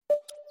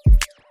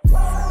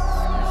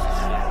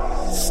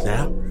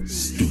Snap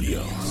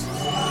Studios.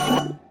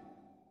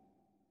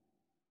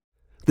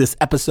 This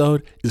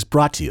episode is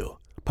brought to you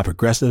by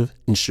Progressive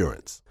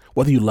Insurance.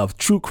 Whether you love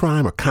true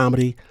crime or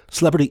comedy,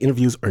 celebrity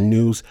interviews or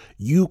news,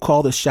 you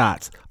call the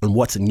shots on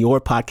what's in your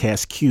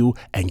podcast queue,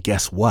 and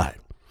guess what?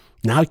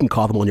 Now you can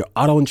call them on your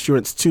auto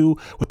insurance too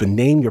with the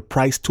Name Your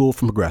Price tool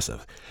from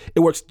Progressive.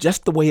 It works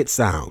just the way it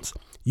sounds.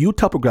 You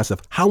tell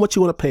Progressive how much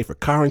you want to pay for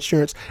car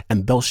insurance,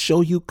 and they'll show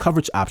you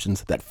coverage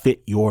options that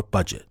fit your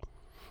budget.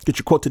 Get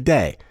your quote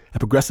today at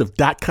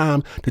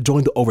Progressive.com to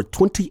join the over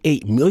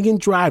 28 million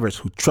drivers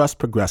who trust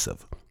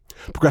Progressive.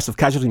 Progressive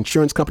Casualty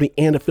Insurance Company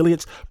and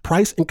affiliates.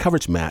 Price and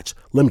coverage match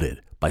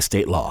limited by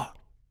state law.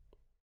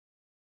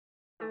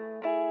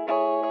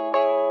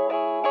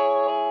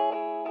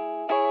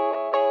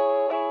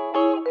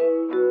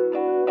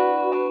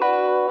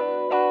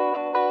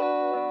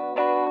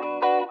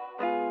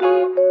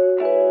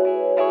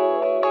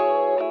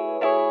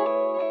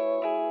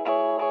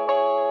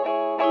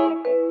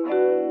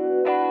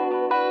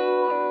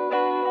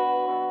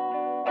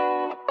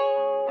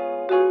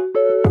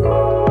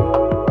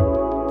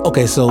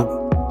 Okay, so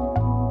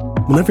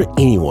whenever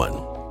anyone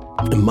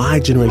in my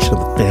generation of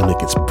the family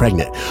gets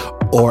pregnant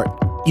or,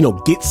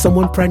 gets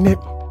someone pregnant,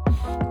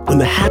 when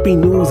the happy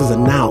news is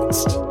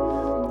announced,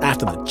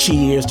 after the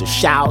cheers, the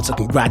shouts, the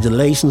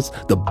congratulations,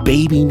 the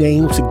baby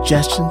name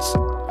suggestions,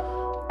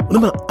 one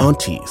of my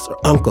aunties or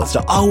uncles,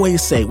 they'll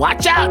always say,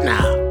 "Watch out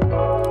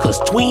now, because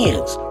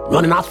twins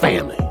run in our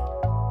family."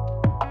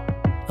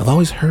 I've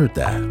always heard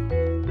that.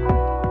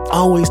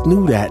 Always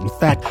knew that. In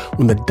fact,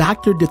 when the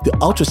doctor did the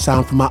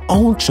ultrasound for my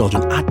own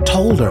children, I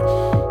told her,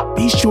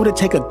 be sure to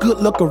take a good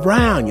look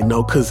around,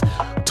 because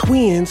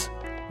twins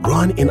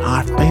run in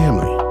our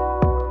family.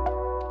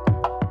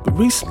 But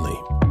recently,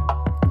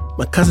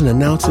 my cousin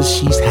announces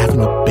she's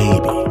having a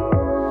baby.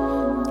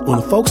 When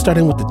the folks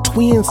started with the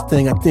twins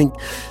thing, I think,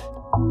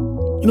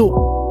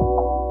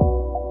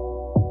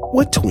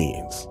 what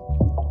twins?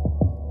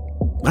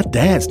 My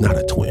dad's not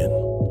a twin.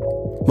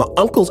 My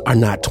uncles are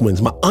not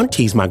twins. My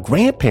aunties, my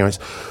grandparents,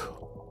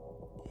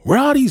 where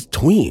are these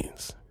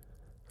twins?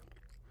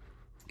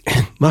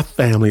 And my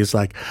family is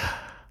like,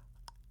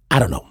 I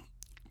don't know.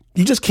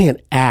 You just can't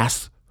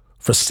ask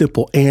for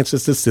simple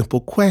answers to simple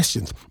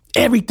questions.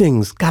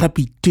 Everything's got to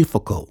be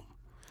difficult.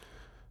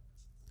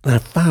 And I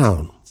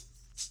found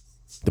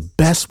the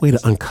best way to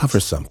uncover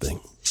something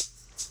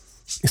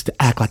is to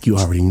act like you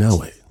already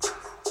know it.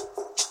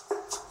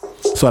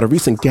 So at a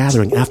recent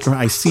gathering, after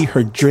I see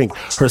her drink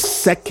her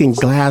second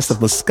glass of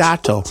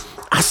Moscato,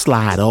 I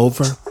slide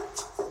over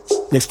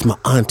next to my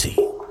auntie.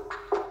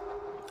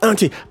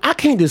 Auntie, I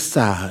can't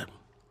decide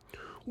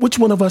which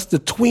one of us the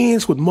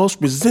twins would most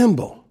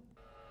resemble.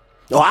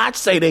 Oh, I'd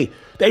say they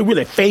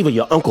really favor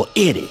your Uncle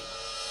Eddie.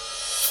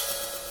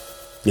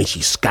 Then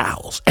she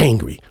scowls,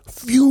 angry,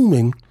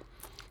 fuming,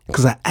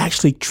 because I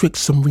actually tricked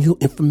some real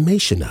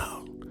information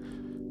out.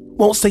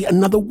 Won't say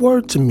another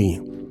word to me.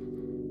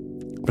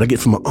 But I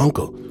get from my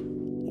uncle,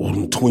 oh,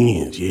 them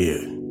twins,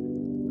 yeah.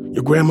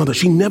 Your grandmother,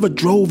 she never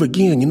drove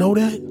again, you know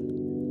that?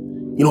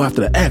 After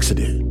the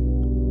accident.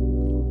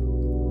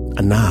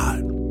 I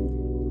nod.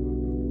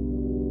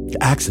 The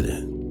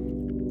accident.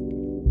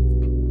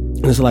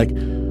 And it's like,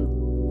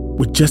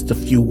 with just a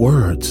few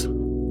words,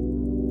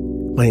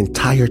 my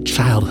entire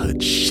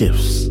childhood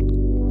shifts.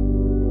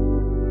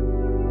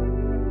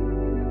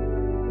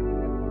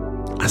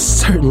 I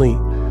certainly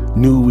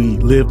knew we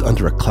lived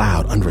under a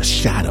cloud, under a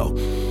shadow.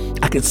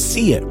 I could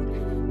see it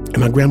in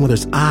my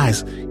grandmother's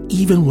eyes,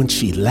 even when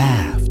she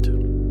laughed,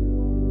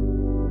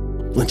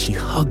 when she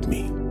hugged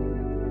me,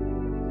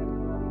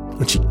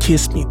 when she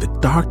kissed me. The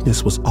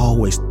darkness was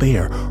always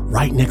there,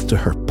 right next to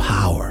her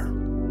power,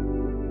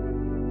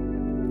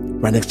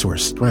 right next to her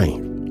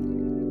strength.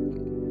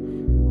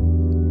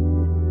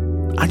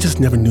 I just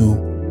never knew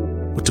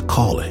what to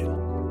call it.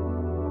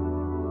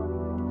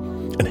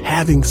 And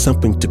having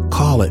something to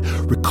call it,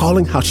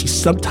 recalling how she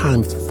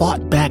sometimes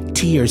fought back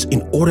tears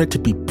in order to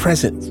be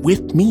present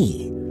with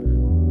me,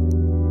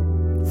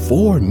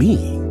 for me.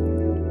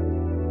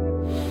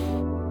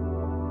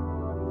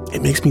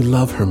 It makes me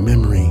love her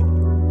memory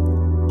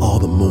all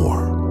the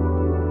more.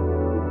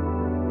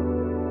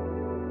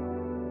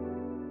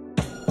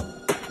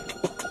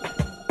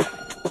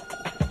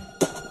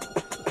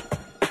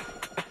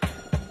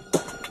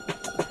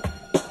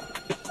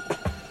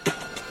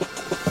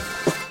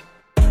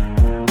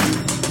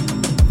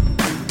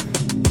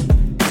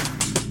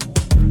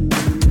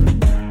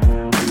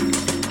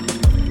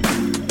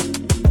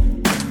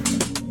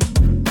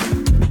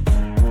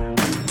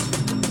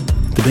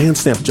 Today on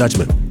Snap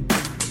Judgment,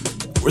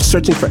 we're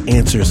searching for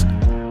answers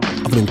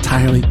of an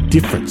entirely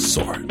different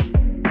sort.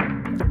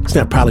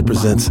 Snap proudly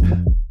presents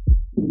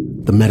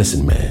The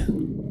Medicine Man.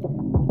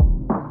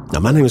 Now,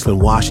 my name is Lynn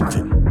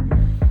Washington,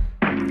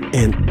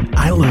 and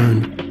I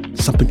learn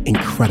something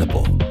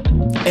incredible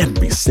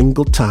every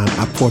single time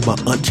I pour my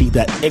auntie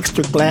that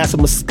extra glass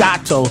of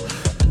Moscato,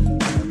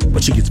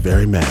 but she gets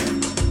very mad,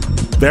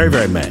 very,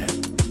 very mad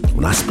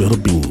when I spill the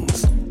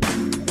beans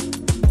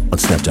on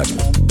Snap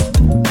Judgment.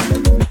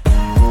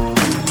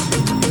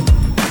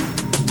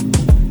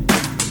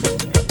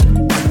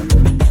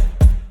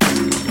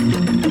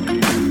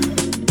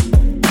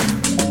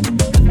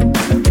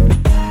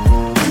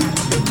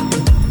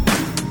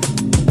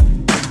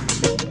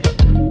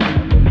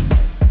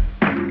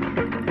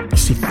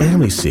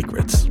 family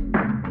secrets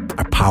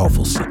are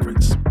powerful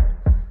secrets.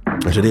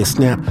 And today's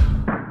Snap,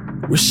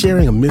 we're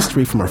sharing a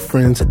mystery from our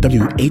friends at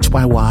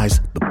WHYY's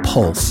The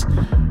Pulse.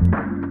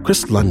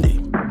 Chris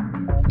Lundy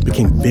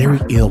became very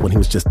ill when he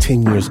was just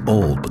 10 years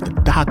old, but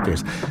the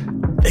doctors,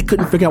 they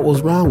couldn't figure out what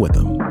was wrong with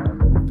him.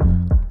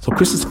 So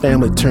Chris's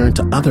family turned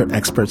to other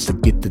experts to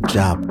get the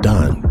job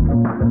done.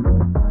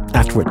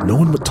 Afterward, no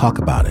one would talk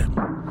about it.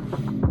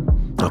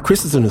 Now,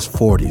 Chris is in his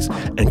 40s,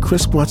 and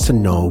Chris wants to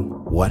know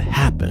what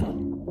happened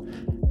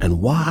and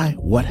why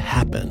what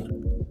happened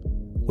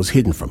was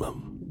hidden from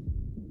him.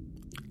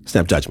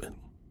 Snap Judgment.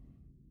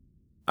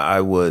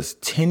 I was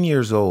 10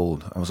 years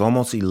old. I was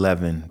almost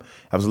 11.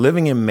 I was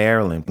living in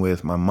Maryland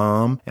with my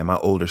mom and my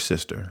older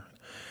sister.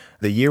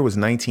 The year was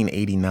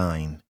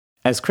 1989.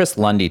 As Chris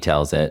Lundy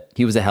tells it,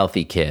 he was a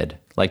healthy kid,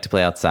 liked to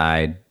play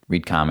outside,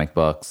 read comic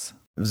books.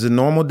 It was a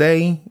normal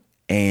day,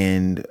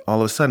 and all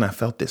of a sudden I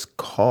felt this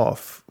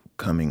cough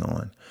coming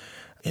on,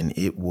 and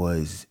it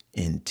was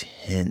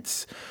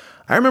intense.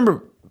 I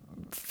remember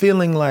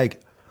feeling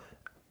like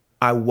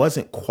I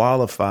wasn't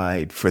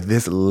qualified for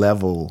this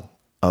level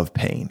of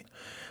pain.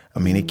 I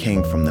mean, it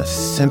came from the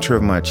center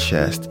of my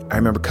chest. I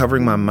remember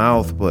covering my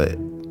mouth, but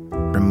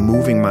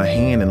removing my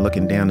hand and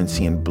looking down and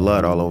seeing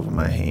blood all over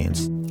my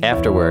hands.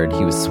 Afterward,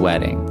 he was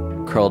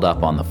sweating, curled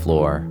up on the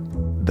floor.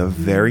 The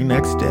very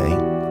next day,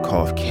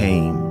 cough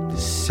came,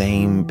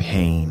 same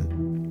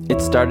pain. It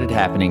started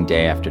happening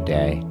day after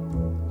day.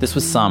 This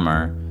was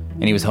summer,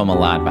 and he was home a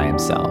lot by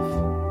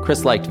himself.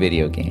 Chris liked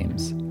video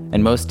games,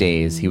 and most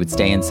days he would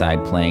stay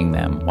inside playing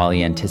them while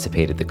he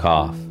anticipated the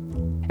cough.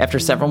 After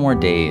several more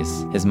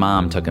days, his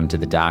mom took him to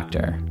the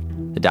doctor.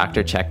 The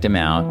doctor checked him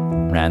out,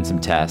 ran some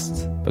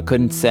tests, but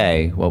couldn't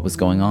say what was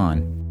going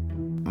on.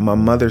 My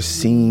mother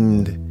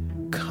seemed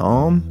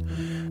calm,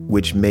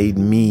 which made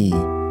me,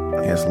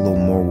 I guess, a little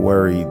more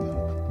worried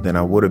than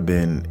I would have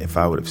been if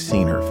I would have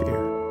seen her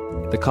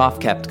fear. The cough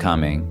kept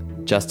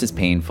coming, just as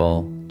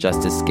painful,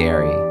 just as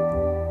scary.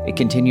 It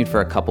continued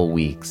for a couple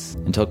weeks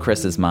until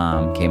Chris's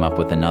mom came up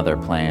with another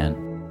plan.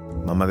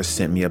 My mother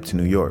sent me up to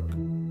New York.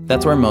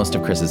 That's where most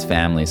of Chris's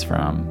family's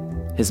from.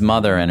 His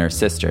mother and her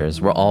sisters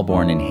were all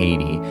born in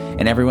Haiti,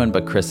 and everyone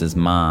but Chris's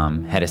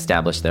mom had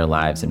established their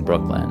lives in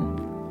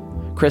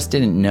Brooklyn. Chris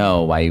didn't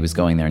know why he was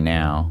going there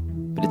now,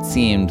 but it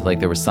seemed like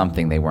there was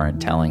something they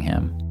weren't telling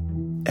him.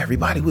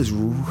 Everybody was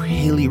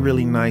really,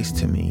 really nice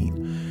to me.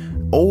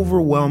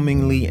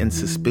 Overwhelmingly and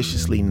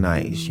suspiciously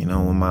nice. You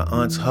know, when my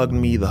aunts hugged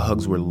me, the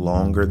hugs were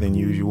longer than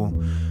usual.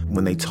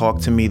 When they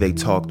talked to me, they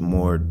talked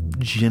more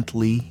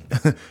gently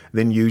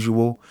than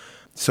usual.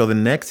 So the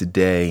next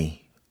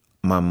day,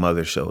 my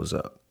mother shows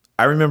up.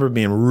 I remember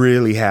being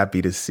really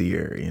happy to see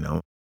her, you know.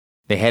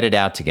 They headed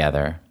out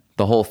together,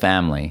 the whole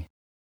family.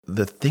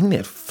 The thing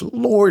that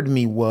floored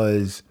me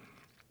was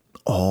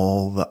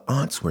all the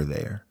aunts were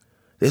there.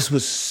 This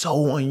was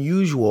so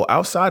unusual.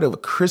 Outside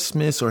of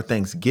Christmas or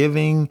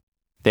Thanksgiving,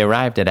 they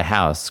arrived at a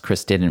house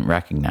Chris didn't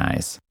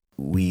recognize.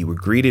 We were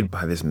greeted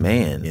by this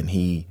man, and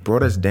he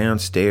brought us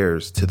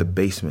downstairs to the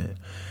basement.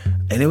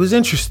 And it was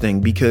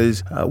interesting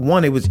because,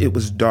 one, it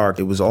was dark.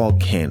 It was all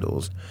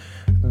candles.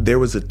 There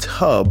was a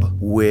tub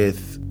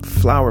with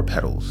flower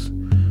petals.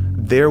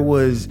 There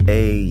was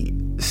a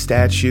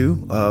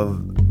statue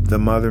of the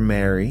Mother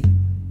Mary.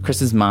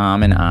 Chris's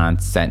mom and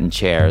aunts sat in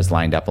chairs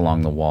lined up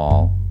along the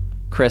wall.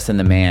 Chris and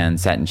the man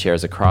sat in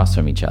chairs across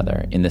from each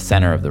other in the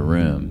center of the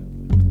room.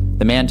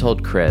 The man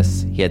told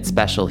Chris he had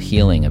special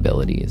healing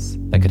abilities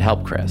that could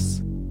help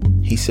Chris.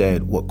 He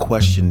said, "What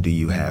question do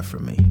you have for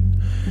me?"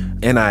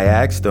 And I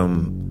asked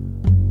him,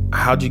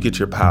 "How'd you get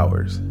your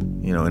powers?"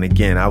 You know, and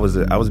again, I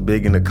was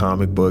big into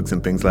comic books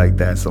and things like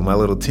that. So my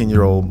little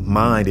 10-year-old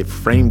mind, it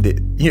framed it,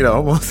 you know,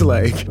 almost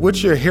like,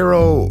 what's your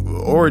hero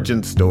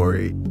origin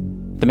story?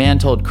 The man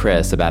told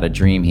Chris about a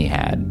dream he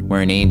had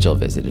where an angel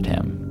visited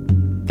him.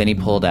 Then he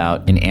pulled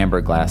out an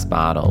amber glass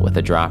bottle with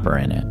a dropper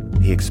in it.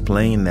 He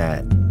explained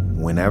that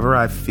whenever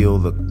I feel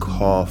the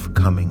cough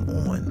coming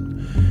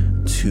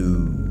on,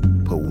 to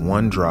put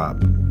one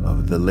drop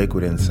of the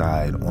liquid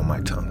inside on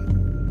my tongue.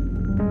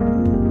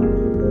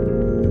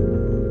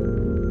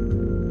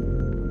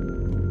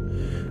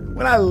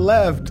 When I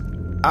left,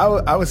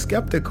 I was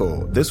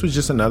skeptical. This was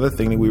just another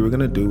thing that we were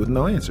going to do with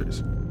no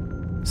answers.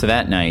 So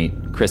that night,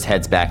 Chris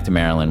heads back to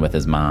Maryland with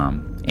his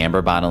mom,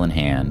 amber bottle in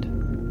hand.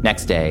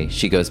 Next day,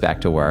 she goes back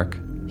to work.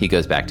 He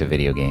goes back to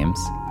video games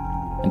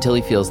until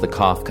he feels the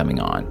cough coming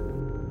on.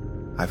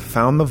 I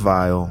found the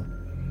vial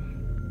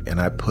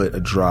and I put a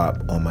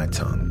drop on my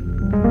tongue.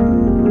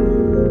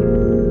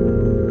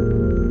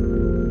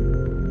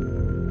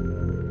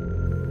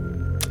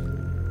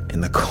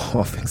 And the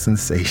coughing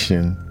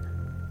sensation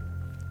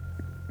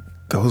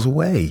goes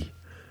away.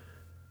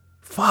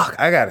 Fuck,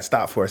 I gotta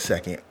stop for a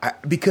second.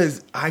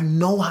 Because I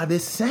know how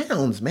this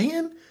sounds,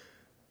 man.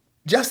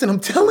 Justin,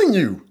 I'm telling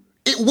you,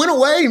 it went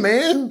away,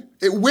 man.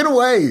 It went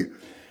away.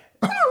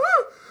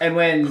 And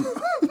when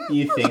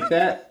you think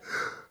that,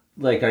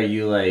 like, are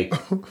you like,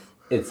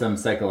 it's some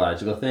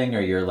psychological thing,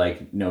 or you're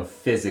like, no,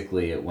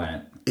 physically it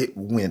went? It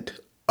went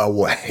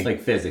away.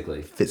 Like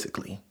physically?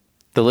 Physically.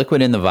 The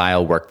liquid in the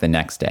vial worked the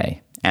next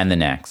day and the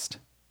next.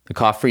 The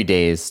cough-free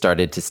days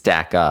started to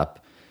stack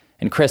up,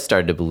 and Chris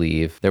started to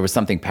believe there was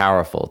something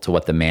powerful to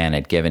what the man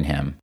had given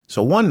him.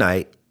 So one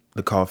night,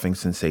 the coughing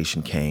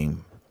sensation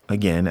came,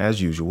 again,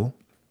 as usual,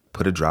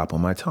 put a drop on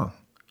my tongue.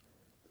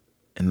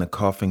 And the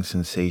coughing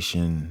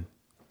sensation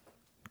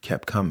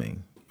kept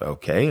coming.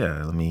 Okay,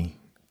 let me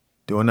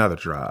do another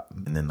drop.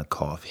 And then the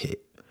cough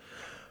hit.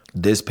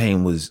 This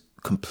pain was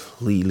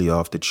completely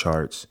off the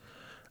charts.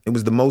 It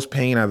was the most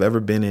pain I've ever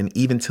been in,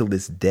 even till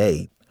this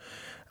day.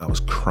 I was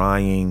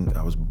crying,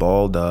 I was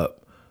balled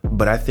up.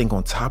 But I think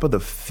on top of the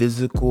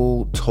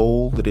physical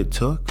toll that it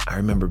took, I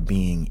remember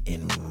being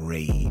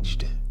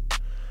enraged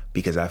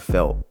because I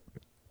felt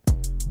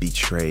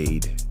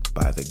betrayed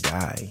by the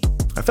guy.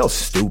 I felt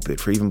stupid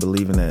for even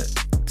believing that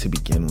to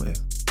begin with.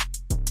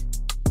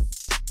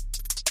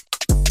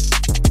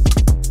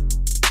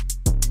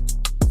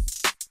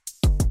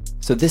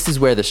 So this is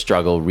where the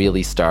struggle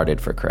really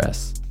started for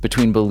Chris,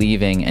 between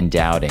believing and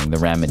doubting the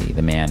remedy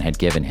the man had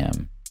given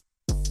him.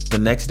 The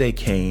next day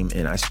came,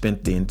 and I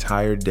spent the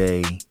entire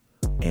day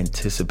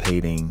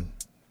anticipating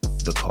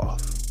the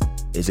cough.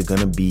 Is it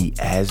gonna be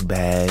as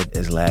bad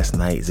as last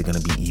night? Is it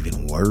gonna be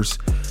even worse?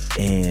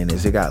 And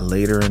as it got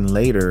later and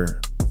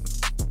later,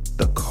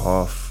 the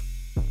cough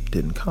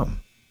didn't come.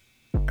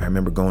 I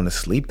remember going to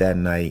sleep that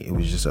night. It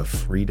was just a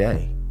free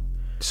day.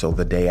 So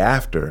the day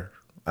after,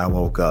 I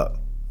woke up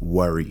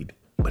worried,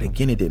 but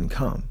again, it didn't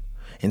come.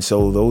 And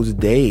so those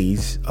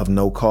days of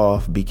no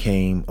cough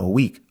became a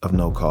week of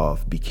no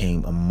cough,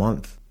 became a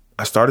month.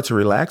 I started to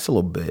relax a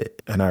little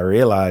bit, and I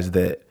realized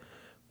that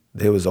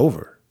it was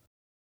over.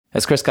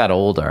 As Chris got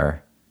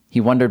older,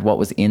 he wondered what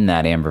was in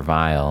that amber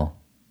vial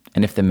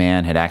and if the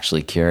man had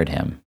actually cured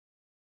him.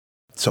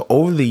 So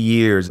over the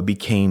years, it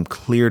became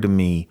clear to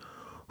me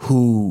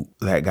who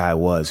that guy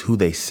was, who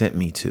they sent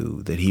me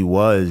to, that he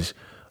was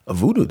a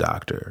voodoo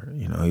doctor.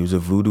 You know, he was a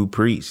voodoo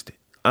priest.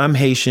 I'm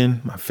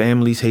Haitian. My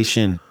family's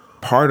Haitian.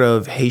 Part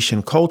of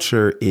Haitian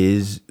culture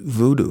is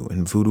voodoo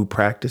and voodoo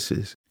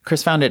practices.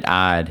 Chris found it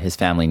odd his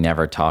family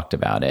never talked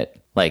about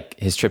it, like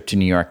his trip to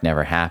New York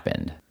never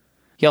happened.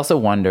 He also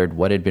wondered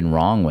what had been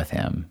wrong with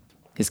him.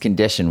 His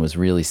condition was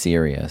really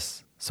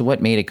serious, so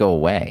what made it go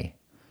away?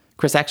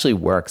 Chris actually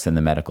works in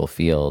the medical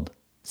field,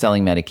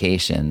 selling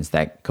medications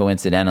that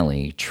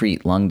coincidentally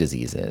treat lung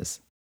diseases.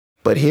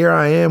 But here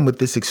I am with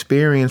this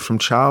experience from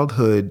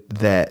childhood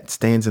that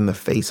stands in the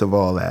face of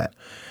all that.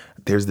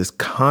 There's this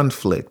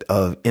conflict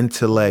of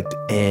intellect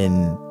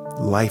and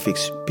life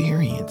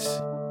experience.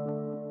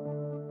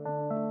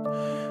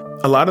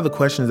 A lot of the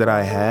questions that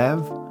I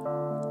have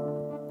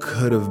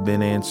could have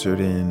been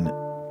answered in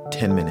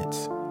 10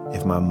 minutes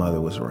if my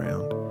mother was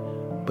around.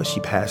 But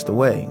she passed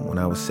away when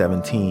I was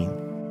 17.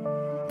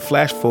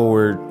 Flash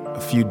forward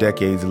a few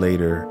decades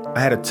later,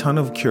 I had a ton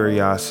of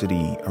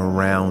curiosity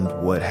around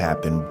what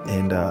happened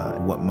and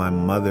what my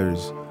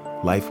mother's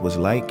life was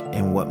like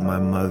and what my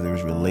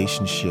mother's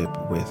relationship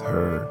with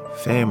her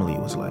family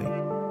was like.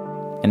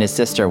 And his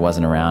sister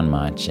wasn't around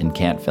much and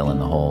can't fill in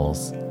the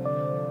holes.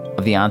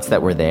 Of the aunts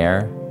that were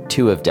there,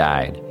 2 have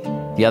died.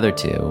 The other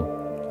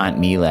 2, Aunt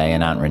Mile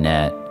and Aunt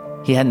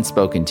Renette, he hadn't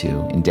spoken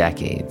to in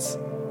decades.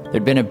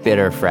 There'd been a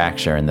bitter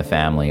fracture in the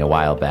family a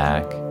while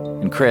back,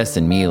 and Chris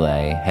and Mile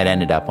had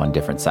ended up on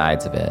different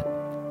sides of it.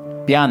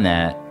 Beyond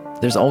that,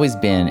 there's always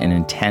been an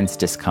intense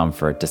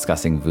discomfort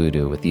discussing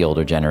voodoo with the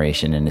older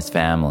generation in his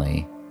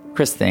family.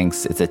 Chris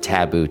thinks it's a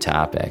taboo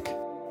topic.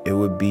 It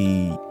would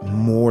be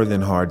more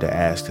than hard to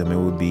ask them. It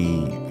would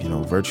be,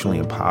 virtually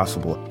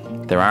impossible.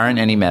 There aren't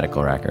any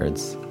medical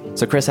records,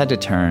 so Chris had to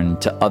turn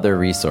to other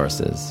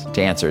resources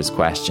to answer his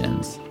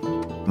questions.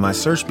 My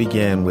search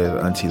began with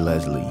Auntie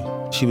Leslie.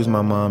 She was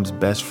my mom's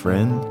best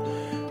friend.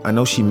 I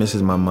know she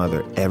misses my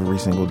mother every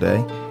single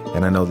day,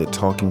 and I know that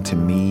talking to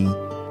me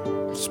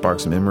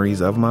sparks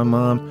memories of my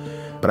mom,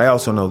 but I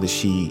also know that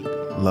she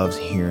loves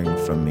hearing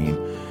from me.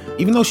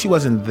 Even though she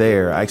wasn't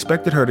there, I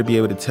expected her to be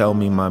able to tell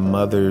me my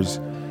mother's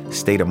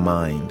state of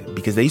mind,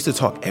 because they used to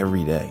talk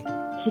every day.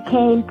 She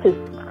came to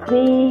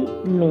see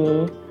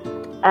me,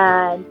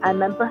 and I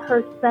remember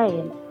her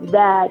saying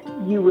that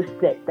you were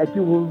sick, that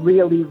you were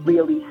really,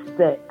 really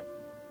sick.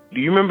 Do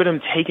you remember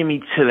them taking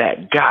me to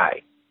that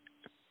guy?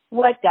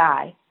 What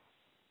guy?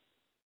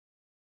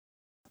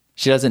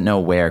 She doesn't know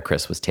where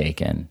Chris was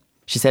taken.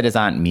 She said his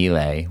Aunt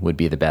Mile would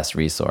be the best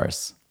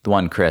resource, the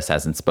one Chris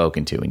hasn't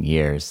spoken to in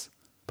years.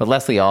 But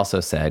Leslie also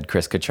said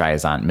Chris could try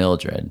his Aunt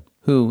Mildred,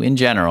 who, in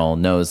general,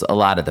 knows a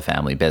lot of the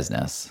family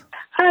business.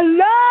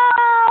 Hello?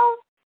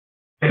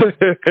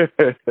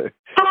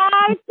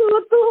 Hi,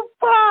 Tutu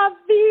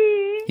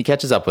Papi. He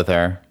catches up with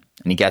her,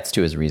 and he gets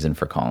to his reason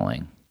for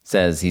calling.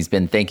 Says he's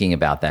been thinking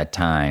about that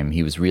time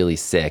he was really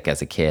sick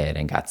as a kid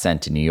and got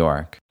sent to New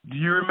York. Do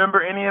you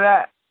remember any of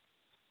that?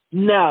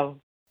 No.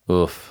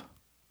 Oof.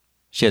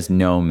 She has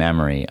no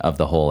memory of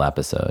the whole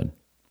episode.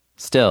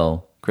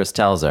 Still, Chris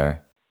tells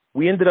her,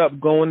 we ended up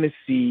going to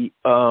see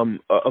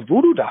a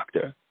voodoo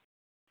doctor.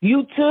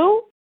 You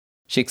too?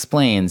 She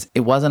explains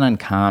it wasn't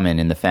uncommon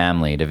in the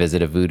family to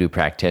visit a voodoo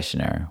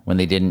practitioner when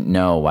they didn't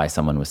know why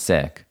someone was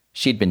sick.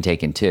 She'd been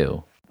taken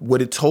too.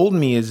 What it told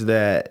me is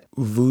that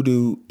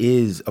voodoo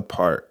is a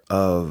part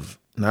of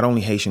not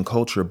only Haitian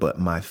culture, but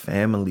my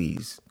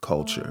family's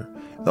culture.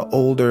 The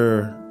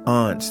older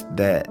aunts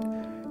that,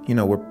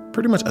 were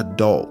pretty much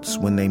adults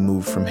when they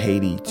moved from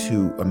Haiti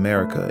to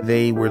America,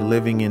 they were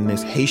living in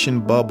this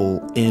Haitian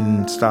bubble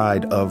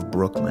inside of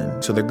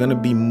Brooklyn. So they're going to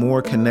be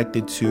more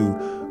connected to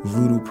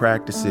voodoo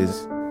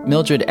practices.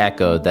 Mildred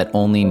echoed that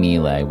only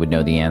Mile would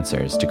know the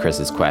answers to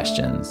Chris's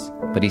questions,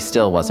 but he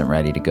still wasn't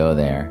ready to go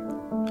there.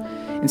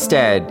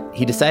 Instead,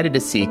 he decided to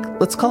seek,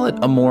 let's call it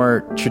a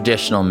more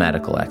traditional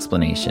medical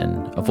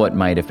explanation of what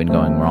might have been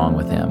going wrong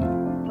with him.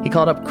 He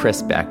called up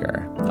Chris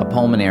Becker, a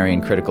pulmonary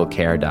and critical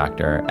care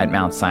doctor at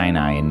Mount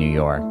Sinai in New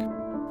York.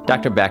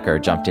 Dr. Becker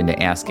jumped into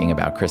asking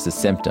about Chris's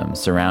symptoms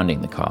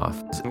surrounding the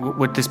cough.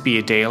 Would this be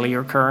a daily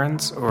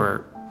occurrence,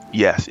 or?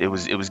 Yes, it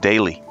was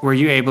daily. Were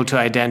you able to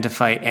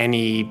identify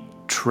any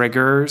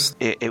triggers?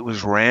 It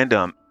was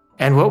random.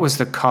 And what was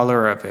the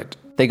color of it?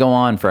 They go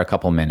on for a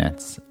couple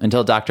minutes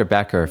until Dr.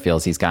 Becker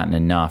feels he's gotten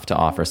enough to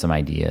offer some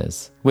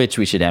ideas, which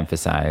we should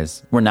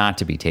emphasize were not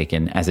to be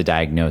taken as a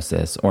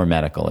diagnosis or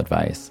medical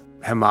advice.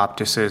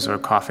 Hemoptysis or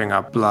coughing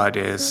up blood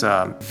is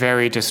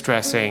very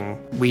distressing.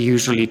 We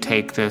usually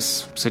take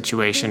this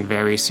situation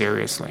very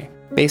seriously.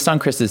 Based on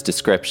Chris's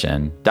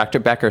description, Dr.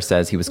 Becker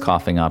says he was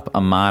coughing up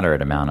a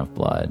moderate amount of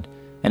blood,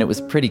 and it was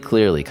pretty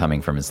clearly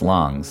coming from his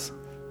lungs.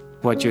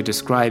 What you're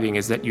describing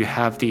is that you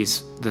have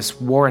this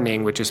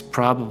warning, which is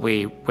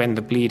probably when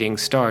the bleeding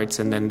starts,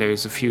 and then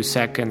there's a few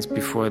seconds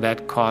before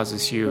that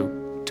causes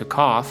you to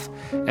cough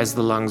as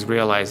the lungs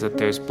realize that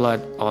there's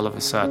blood all of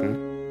a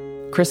sudden.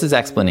 Chris's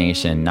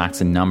explanation knocks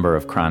a number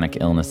of chronic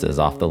illnesses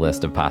off the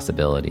list of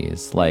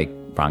possibilities, like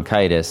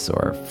bronchitis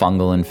or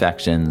fungal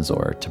infections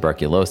or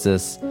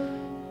tuberculosis.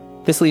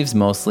 This leaves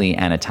mostly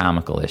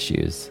anatomical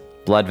issues.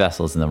 Blood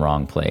vessels in the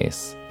wrong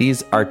place.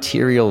 These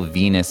arterial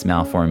venous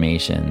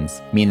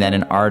malformations mean that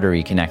an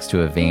artery connects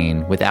to a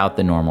vein without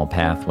the normal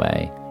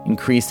pathway,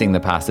 increasing the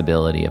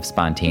possibility of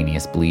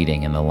spontaneous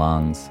bleeding in the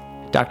lungs.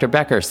 Dr.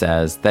 Becker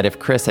says that if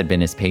Chris had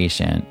been his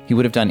patient, he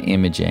would have done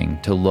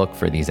imaging to look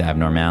for these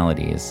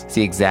abnormalities,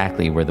 see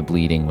exactly where the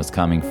bleeding was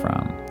coming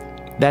from.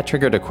 That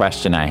triggered a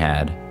question I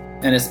had.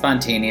 And a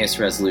spontaneous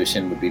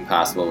resolution would be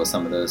possible with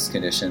some of those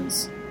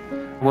conditions?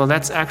 Well,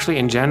 that's actually,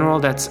 in general,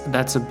 that's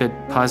a bit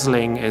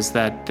puzzling, is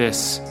that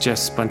this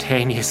just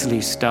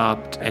spontaneously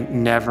stopped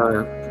and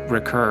never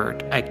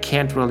recurred. I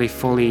can't really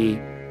fully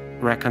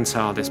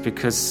reconcile this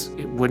because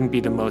it wouldn't be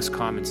the most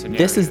common scenario.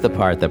 This is the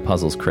part that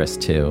puzzles Chris,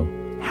 too.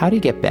 How do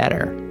you get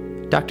better?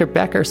 Dr.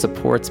 Becker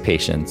supports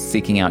patients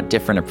seeking out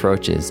different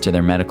approaches to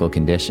their medical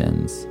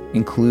conditions,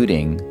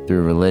 including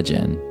through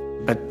religion.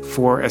 But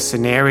for a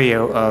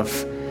scenario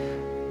of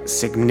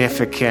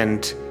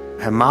significant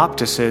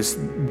hemoptysis,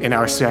 in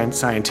our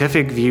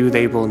scientific view,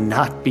 they will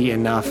not be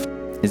enough.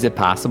 Is it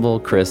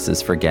possible Chris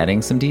is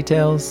forgetting some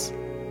details?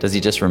 Does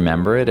he just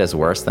remember it as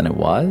worse than it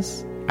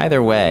was?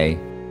 Either way,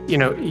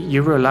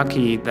 you were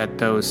lucky that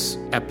those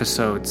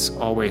episodes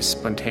always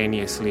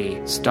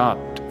spontaneously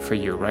stopped for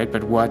you, right?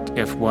 But what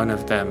if one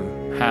of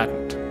them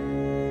hadn't?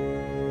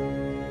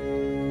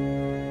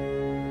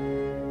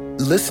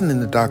 Listening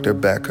to Dr.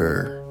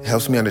 Becker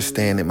helps me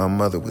understand that my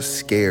mother was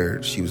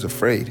scared. She was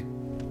afraid.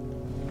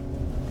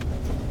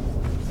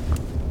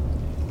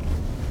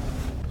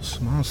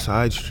 Small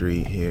side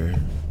street here.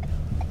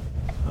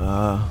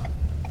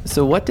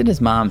 So what did his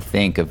mom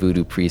think a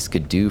voodoo priest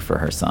could do for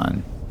her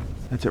son?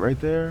 That's it right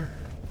there?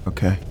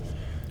 Okay.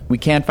 We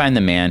can't find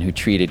the man who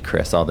treated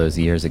Chris all those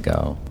years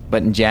ago,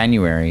 but in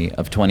January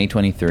of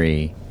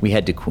 2023, we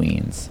head to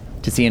Queens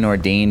to see an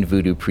ordained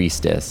voodoo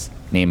priestess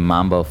named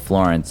Mambo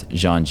Florence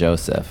Jean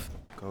Joseph.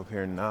 Go up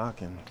here and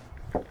knock and...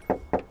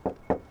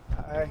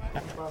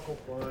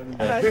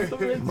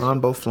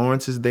 Mambo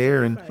Florence is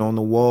there, and on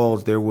the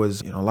walls there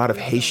was a lot of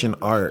Haitian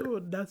art.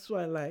 That's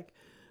why,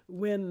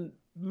 when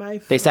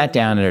they sat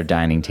down at her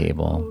dining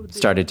table,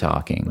 started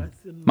talking.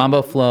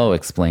 Mambo Flo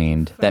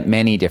explained that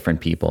many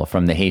different people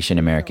from the Haitian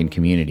American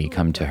community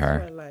come to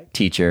her.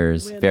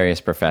 Teachers,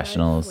 various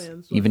professionals,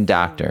 even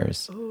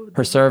doctors.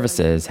 Her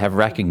services have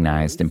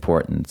recognized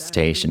importance to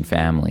Haitian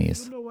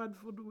families.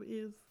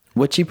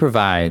 What she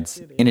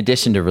provides, in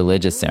addition to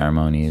religious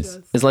ceremonies,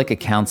 is like a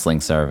counseling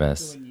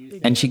service,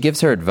 and she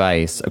gives her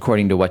advice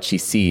according to what she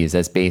sees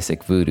as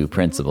basic voodoo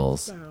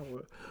principles.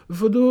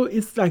 Voodoo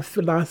is like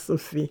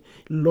philosophy.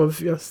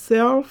 Love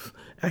yourself,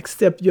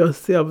 accept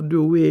yourself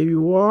the way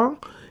you are,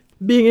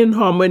 being in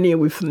harmony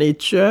with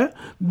nature,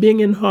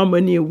 being in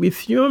harmony with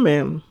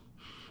human,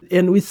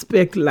 and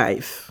respect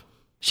life.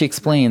 She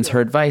explains her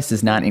advice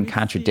is not in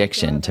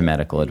contradiction to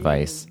medical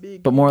advice,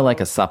 but more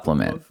like a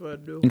supplement.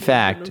 In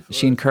fact,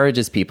 she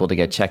encourages people to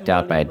get checked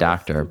out by a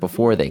doctor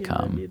before they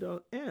come.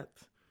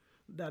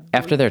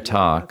 After their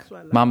talk,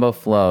 Mambo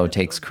Flo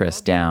takes Chris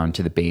down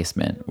to the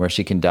basement where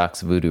she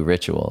conducts voodoo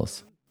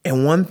rituals.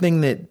 And one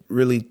thing that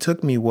really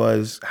took me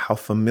was how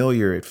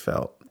familiar it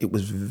felt. It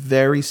was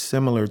very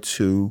similar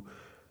to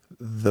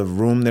the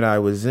room that I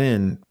was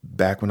in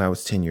back when I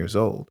was 10 years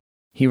old.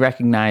 He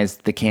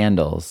recognized the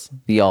candles,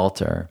 the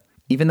altar,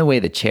 Even the way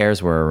the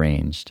chairs were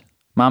arranged.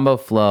 Mambo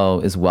Flo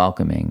is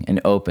welcoming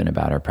and open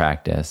about her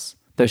practice,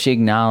 though she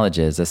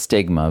acknowledges a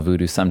stigma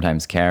voodoo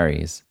sometimes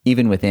carries,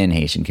 even within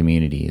Haitian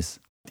communities.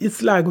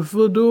 It's like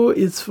voodoo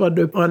is for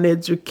the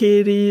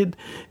uneducated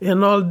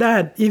and all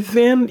that.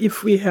 Even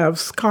if we have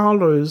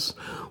scholars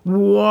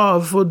who are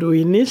voodoo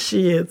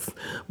initiates,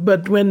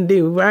 but when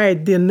they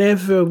write, they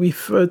never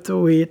refer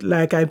to it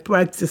like I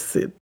practice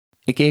it.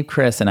 It gave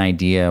Chris an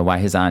idea why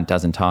his aunt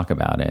doesn't talk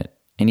about it,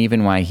 and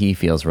even why he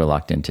feels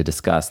reluctant to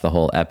discuss the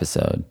whole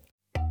episode.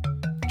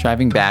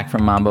 Driving back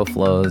from Mambo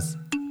Flo's,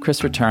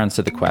 Chris returns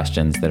to the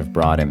questions that have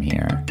brought him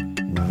here.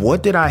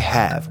 What did I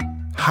have?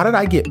 How did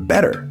I get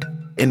better?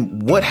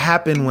 And what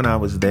happened when I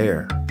was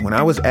there? When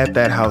I was at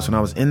that house, when I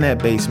was in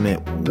that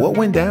basement, what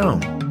went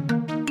down?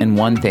 And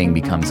one thing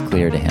becomes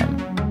clear to him.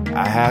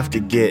 I have to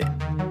get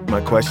my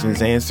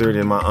questions answered,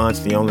 and my aunt's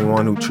the only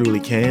one who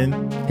truly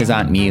can. His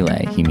Aunt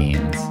Mile, he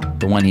means,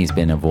 the one he's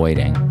been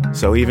avoiding.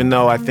 So even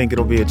though I think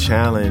it'll be a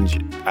challenge,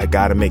 I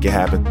gotta make it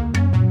happen.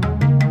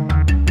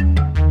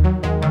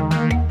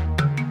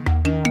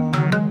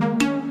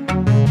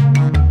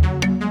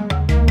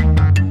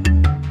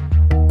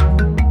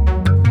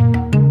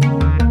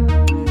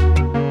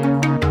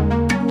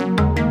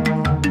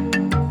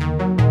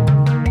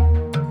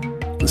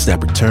 When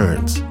Snap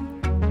returns,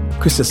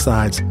 Chris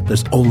decides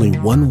there's only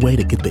one way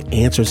to get the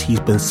answers he's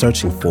been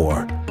searching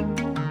for.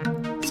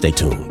 Stay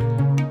tuned.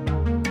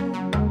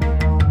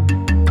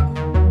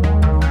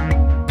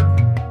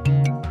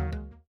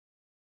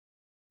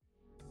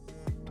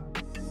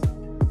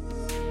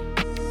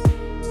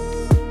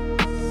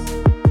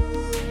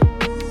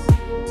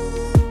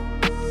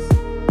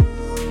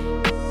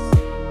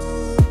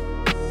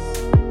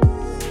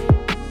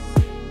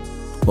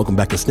 Welcome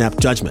back to Snap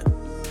Judgment,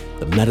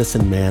 the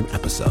Medicine Man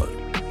episode.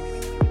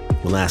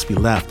 When last we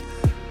left,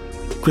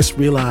 Chris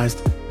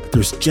realized that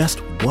there's just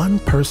one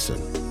person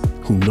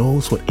who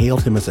knows what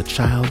ailed him as a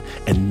child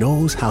and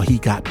knows how he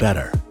got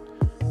better.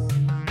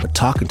 But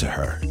talking to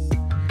her,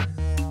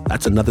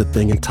 that's another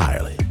thing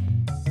entirely.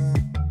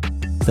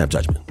 Snap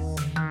Judgment.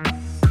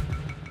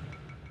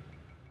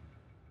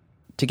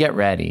 To get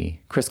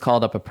ready, Chris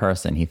called up a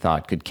person he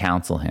thought could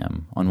counsel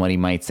him on what he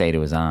might say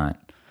to his aunt.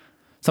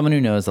 Someone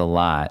who knows a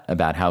lot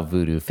about how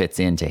voodoo fits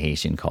into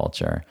Haitian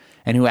culture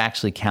and who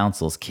actually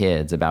counsels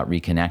kids about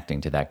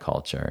reconnecting to that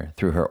culture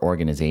through her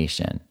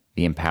organization,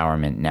 the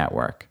Empowerment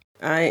Network.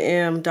 I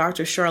am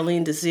Dr.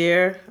 Charlene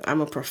Desir.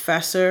 I'm a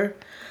professor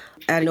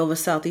at Nova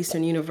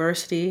Southeastern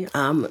University.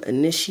 I'm an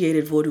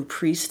initiated voodoo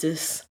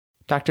priestess.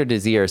 Dr.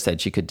 Desir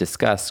said she could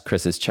discuss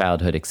Chris's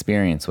childhood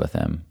experience with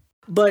him.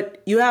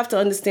 But you have to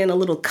understand a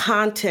little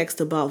context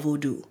about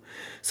voodoo.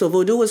 So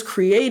voodoo was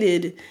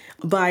created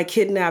by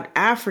kidnapped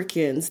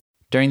Africans.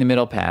 During the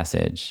Middle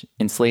Passage,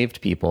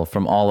 enslaved people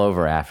from all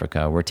over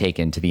Africa were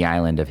taken to the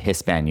island of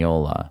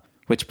Hispaniola,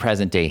 which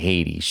present-day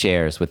Haiti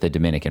shares with the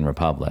Dominican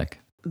Republic.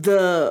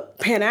 The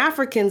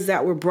Pan-Africans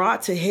that were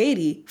brought to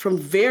Haiti from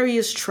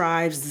various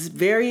tribes,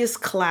 various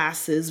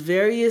classes,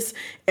 various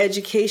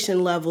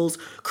education levels,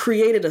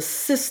 created a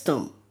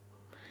system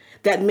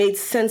that made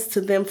sense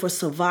to them for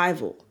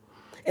survival.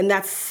 And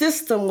that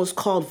system was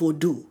called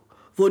voodoo.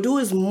 Voodoo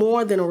is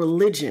more than a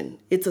religion.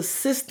 It's a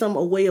system,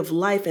 a way of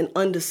life and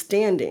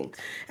understanding.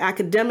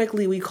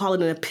 Academically, we call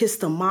it an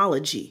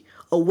epistemology,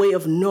 a way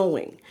of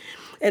knowing.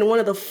 And one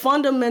of the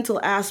fundamental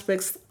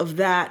aspects of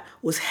that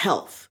was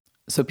health.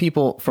 So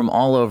people from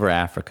all over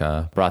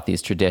Africa brought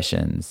these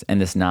traditions and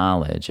this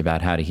knowledge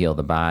about how to heal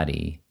the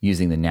body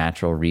using the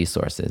natural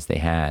resources they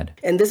had.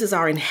 And this is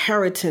our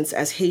inheritance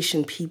as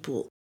Haitian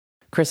people.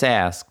 Chris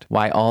asked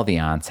why all the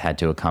aunts had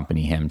to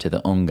accompany him to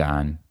the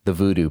Ungan, the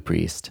voodoo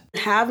priest.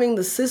 Having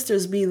the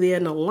sisters be there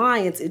in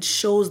alliance, it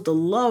shows the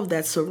love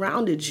that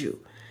surrounded you.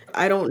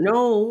 I don't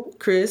know,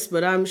 Chris,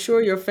 but I'm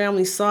sure your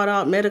family sought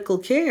out medical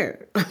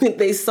care. I mean,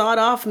 they sought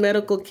off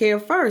medical care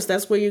first.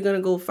 That's where you're going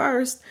to go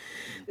first.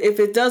 If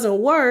it doesn't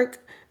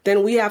work,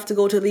 then we have to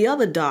go to the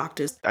other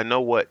doctors. I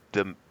know what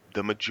the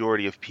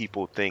majority of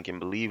people think and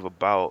believe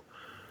about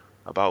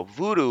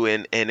voodoo,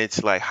 and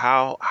it's like,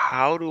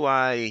 how do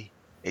I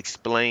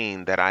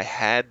explain that I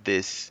had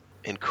this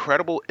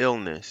incredible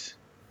illness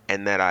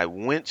and that I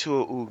went to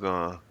a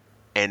Ugan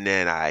and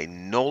then I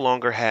no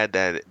longer had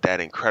that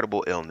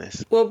incredible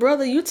illness? Well,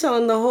 brother, you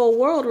telling the whole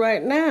world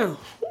right now.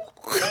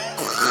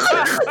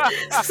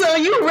 So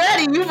you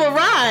ready, you've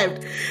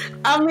arrived.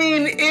 I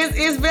mean,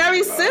 it's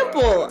very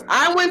simple.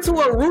 I went to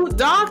a root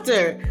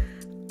doctor.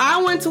 I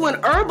went to an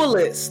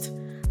herbalist.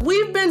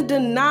 We've been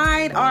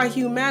denied our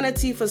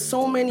humanity for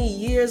so many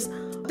years.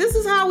 This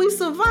is how we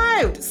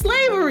survived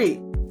slavery.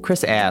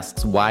 Chris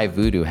asks why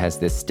voodoo has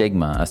this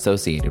stigma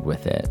associated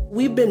with it.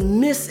 We've been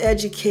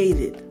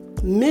miseducated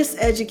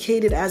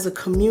as a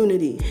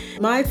community.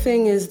 My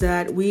thing is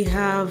that we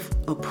have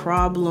a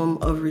problem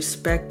of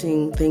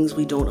respecting things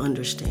we don't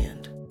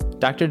understand.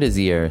 Dr.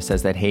 Desir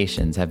says that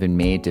Haitians have been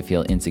made to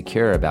feel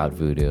insecure about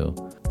voodoo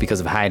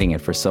because of hiding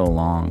it for so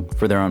long,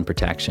 for their own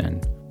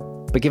protection.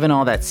 But given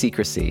all that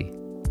secrecy,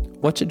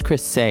 what should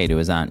Chris say to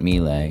his Aunt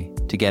Mile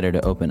to get her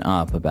to open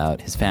up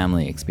about his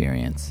family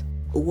experience?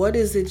 What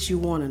is it you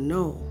want to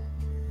know?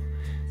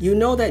 You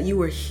know that you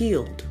were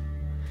healed.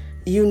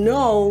 You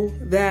know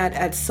that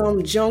at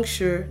some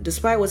juncture,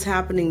 despite what's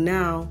happening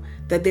now,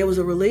 that there was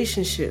a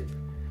relationship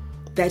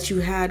that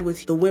you had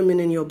with the women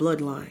in your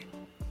bloodline.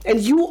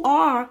 And you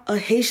are a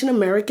Haitian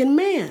American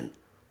man.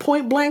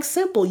 Point blank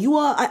simple. You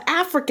are an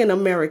African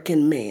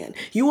American man.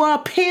 You are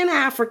a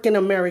Pan-African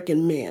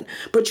American man.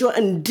 But your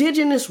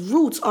indigenous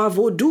roots are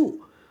Vodou.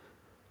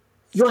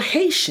 You're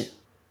Haitian,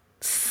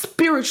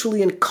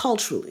 spiritually and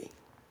culturally.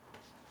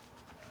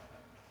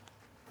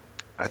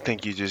 I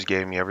think you just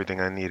gave me everything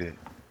I needed.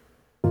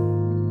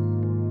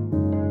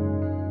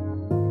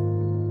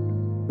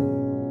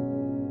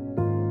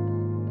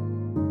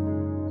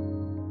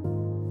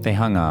 They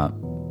hung up,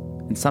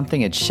 and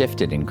something had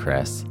shifted in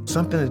Chris.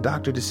 Something that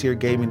Dr. Desir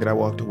gave me that I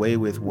walked away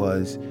with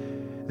was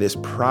this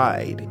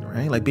pride,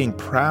 right? Like being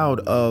proud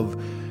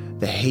of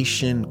the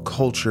Haitian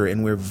culture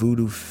and where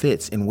voodoo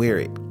fits and where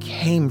it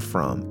came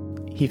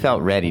from. He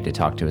felt ready to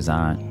talk to his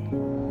aunt.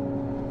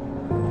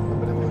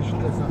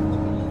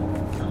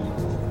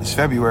 It's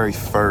February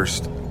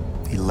 1st,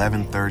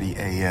 11:30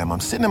 a.m. I'm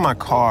sitting in my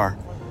car.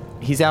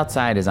 He's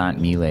outside his Aunt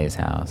Mile's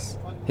house.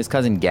 His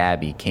cousin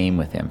Gabby came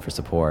with him for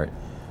support.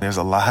 There's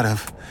a lot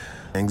of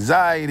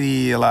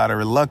anxiety, a lot of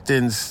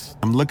reluctance.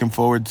 I'm looking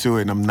forward to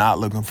it and I'm not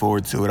looking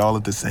forward to it all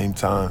at the same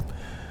time.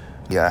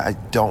 Yeah, I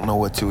don't know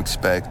what to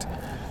expect.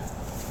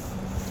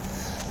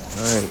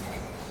 All right.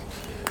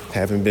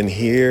 Haven't been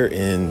here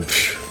in,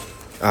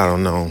 I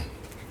don't know,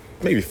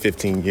 maybe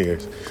 15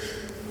 years.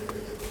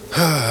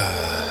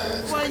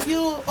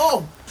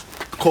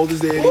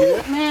 Coldest day of the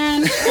year.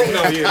 Man.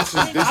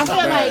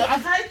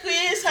 Hi,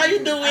 Chris. How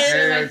you doing?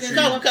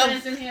 Come.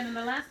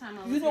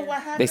 You know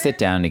what happened? They sit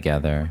down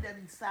together.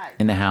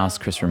 In the house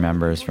Chris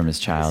remembers from his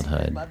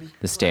childhood.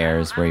 The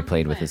stairs where he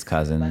played with his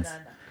cousins.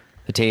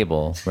 The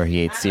table where he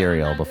ate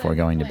cereal before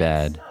going to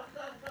bed.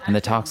 And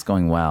the talk's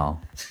going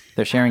well.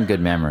 They're sharing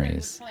good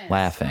memories,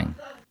 laughing.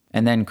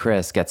 And then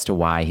Chris gets to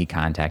why he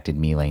contacted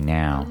Mile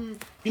now.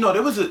 You know,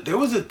 there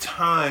was a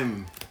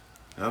time,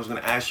 and I was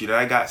going to ask you, that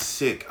I got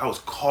sick. I was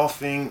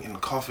coughing and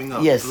coughing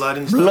up blood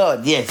and stuff.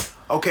 Blood, yes.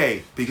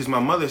 Okay, because my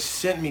mother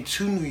sent me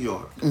to New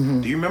York. Do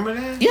you remember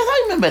that? Yes,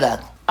 I remember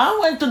that. I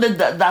went to the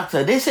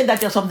doctor. They said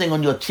that you have something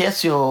on your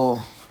chest,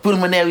 your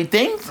pulmonary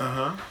things.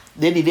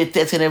 They did a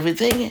test and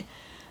everything.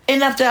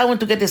 And after I went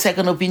to get a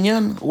second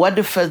opinion, what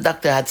the first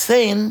doctor had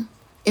saying,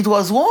 it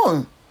was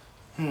wrong.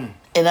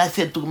 And I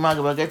said to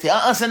Margaret,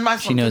 send my son.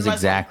 She knows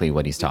exactly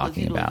what he's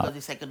talking about.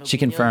 She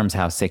confirms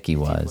how sick he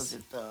was,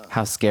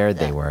 how scared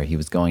they were he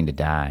was going to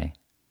die.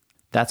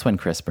 That's when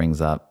Chris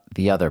brings up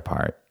the other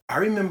part. I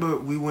remember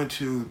we went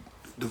to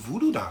the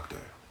voodoo doctor.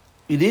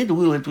 You did?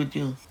 We went with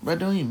you. But I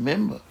don't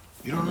remember.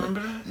 You don't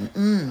remember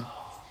that?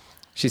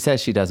 She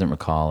says she doesn't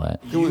recall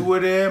it. You were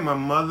there, my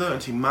mother,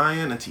 Auntie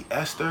Maya, Auntie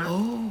Esther,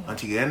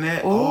 Auntie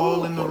Annette,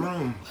 all in the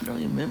room. I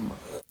don't remember.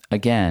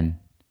 Again,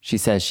 she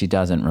says she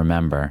doesn't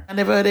remember. I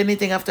never heard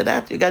anything after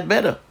that. You got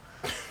better.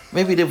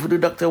 Maybe the voodoo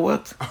doctor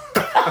worked.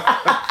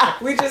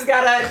 We just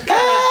gotta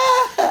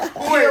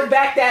peel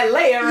back that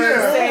layer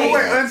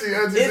and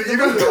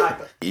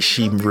say,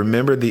 She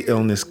remembered the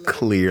illness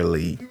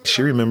clearly.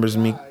 She remembers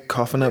me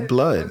coughing up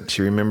blood.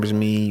 She remembers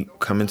me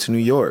coming to New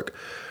York.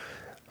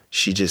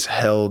 She just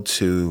held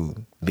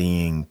to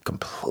being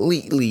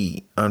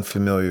completely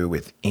unfamiliar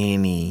with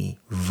any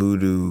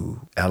voodoo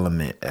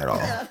element at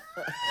all.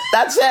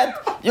 That's it.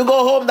 You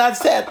go home,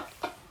 that's it.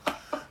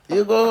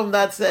 You go home,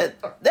 that's it.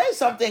 There's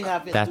something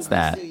happening. That's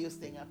that.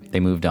 They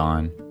moved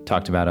on,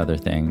 talked about other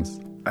things.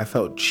 I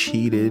felt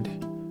cheated.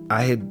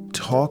 I had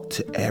talked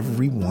to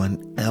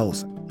everyone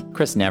else.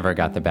 Chris never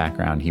got the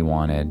background he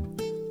wanted.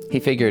 He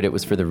figured it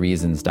was for the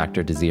reasons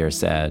Dr. Desir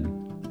said,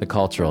 the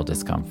cultural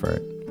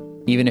discomfort.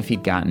 Even if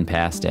he'd gotten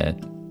past it,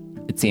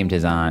 it seemed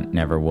his aunt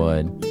never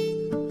would.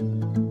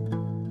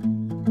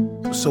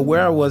 So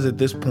where I was at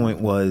this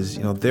point was,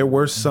 there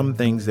were some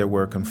things that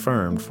were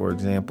confirmed. For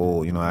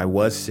example, I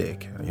was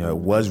sick. It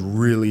was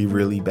really,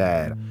 really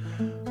bad.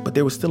 But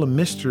there was still a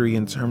mystery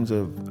in terms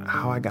of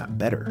how I got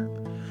better.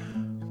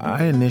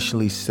 I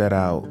initially set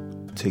out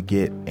to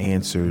get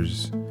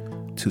answers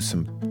to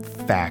some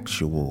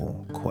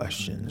factual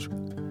questions.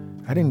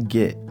 I didn't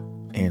get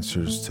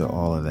answers to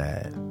all of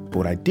that. But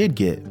what I did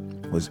get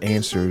was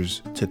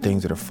answers to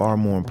things that are far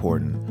more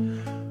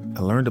important.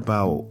 I learned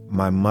about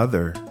my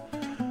mother.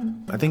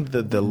 I think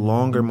that the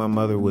longer my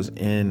mother was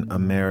in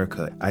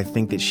America, I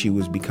think that she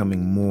was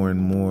becoming more and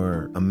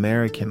more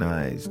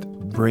Americanized.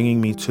 Bringing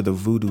me to the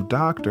voodoo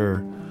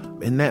doctor,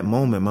 in that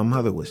moment, my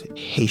mother was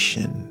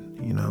Haitian,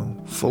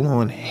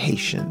 full-on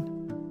Haitian.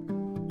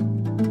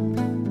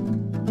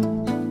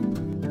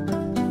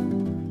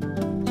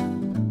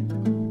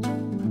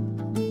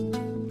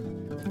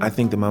 I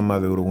think that my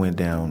mother would have went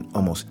down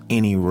almost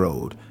any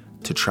road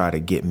to try to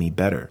get me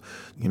better.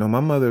 My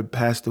mother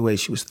passed away.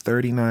 She was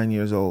 39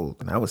 years old,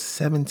 and I was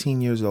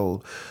 17 years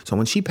old. So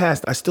when she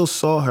passed, I still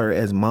saw her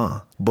as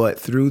Ma. But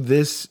through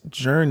this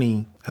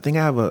journey, I think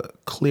I have a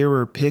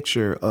clearer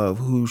picture of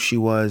who she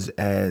was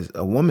as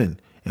a woman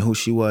and who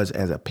she was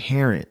as a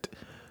parent.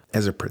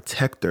 as a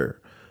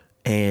protector,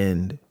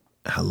 and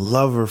I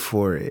love her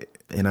for it.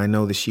 And I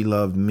know that she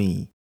loved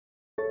me.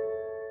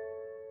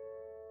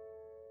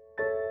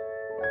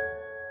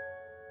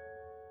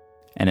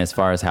 And as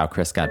far as how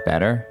Chris got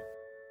better?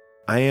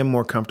 I am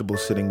more comfortable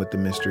sitting with the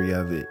mystery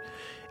of it.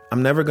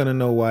 I'm never going to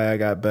know why I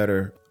got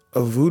better.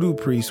 A voodoo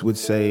priest would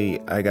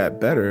say I got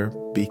better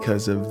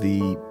because of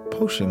the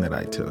potion that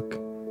I took.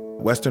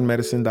 Western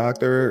medicine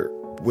doctor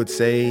would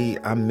say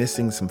I'm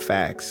missing some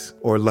facts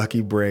or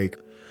lucky break.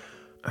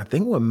 I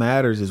think what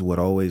matters is what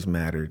always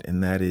mattered,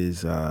 and that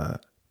is I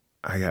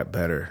got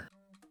better.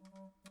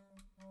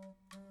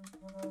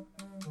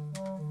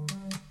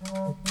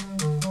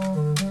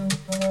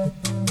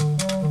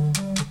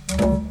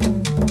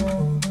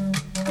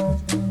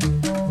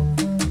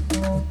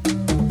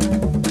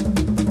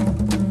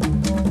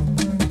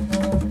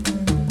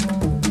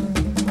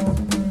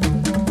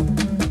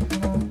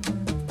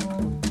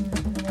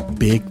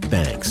 Big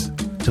thanks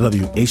to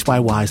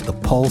WHYY's The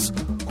Pulse,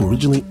 who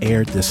originally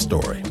aired this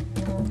story.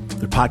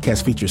 Their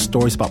podcast features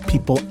stories about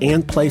people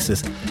and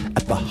places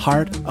at the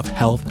heart of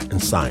health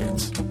and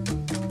science.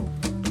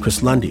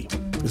 Chris Lundy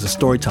is a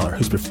storyteller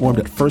who's performed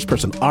at First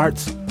Person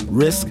Arts,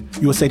 Risk,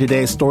 USA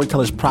Today's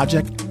Storytellers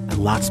Project, and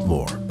lots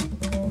more.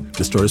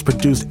 The story is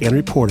produced and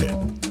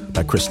reported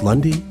by Chris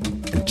Lundy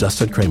and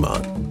Justin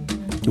Cremon.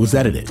 It was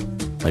edited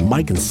by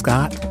Mike and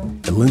Scott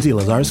and Lindsay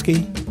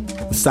Lazarski.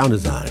 The sound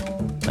design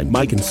by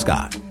Mike and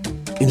Scott.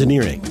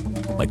 Engineering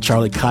by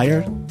Charlie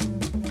Kyer.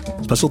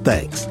 Special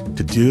thanks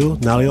to Du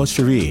Nalio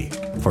Cherie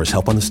for his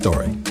help on the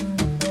story.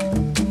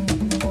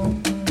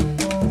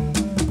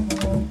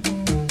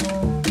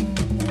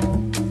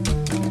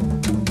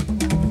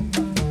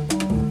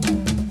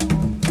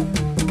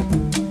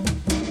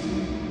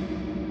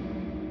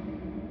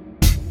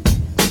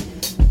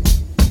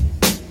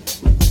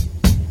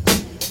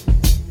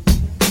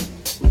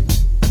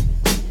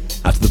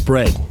 After the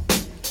break,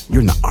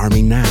 you're in the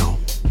Army now,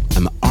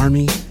 and the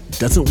Army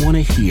doesn't want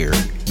to hear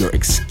your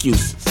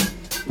excuses.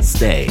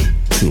 Stay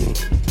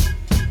tuned.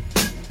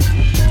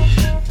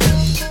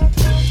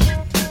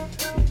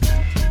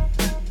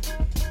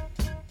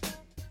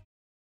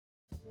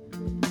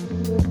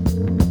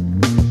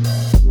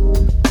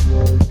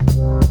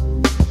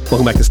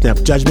 Welcome back to Snap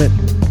Judgment,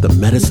 the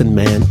Medicine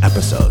Man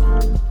episode.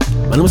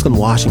 My name is Glenn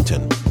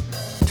Washington.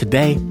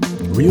 Today,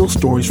 real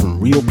stories from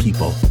real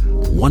people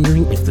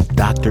wondering if the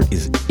doctor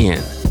is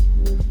in.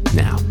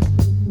 Now,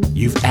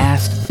 you've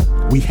asked,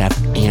 we have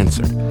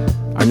answered.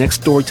 Our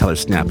next storyteller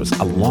snap is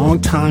a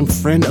longtime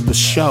friend of the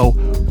show,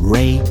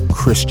 Ray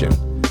Christian.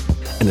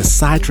 And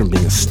aside from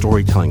being a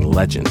storytelling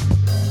legend,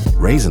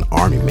 Ray's an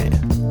Army man.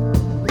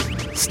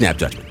 Snap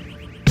Judgment.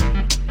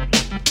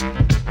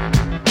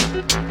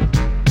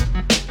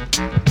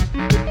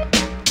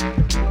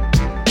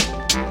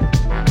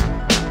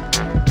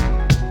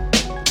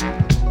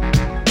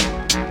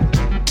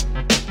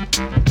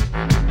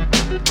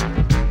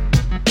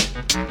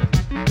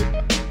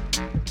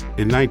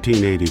 In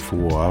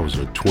 1984, I was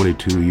a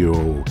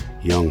 22-year-old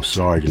young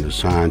sergeant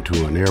assigned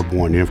to an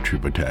airborne infantry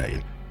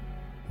battalion.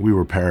 We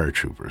were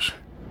paratroopers.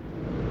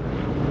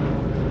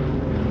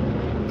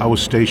 I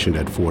was stationed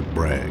at Fort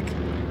Bragg.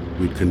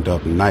 We'd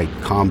conduct night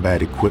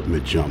combat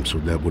equipment jumps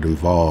that would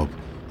involve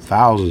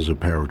thousands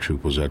of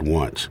paratroopers at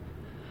once.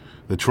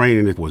 The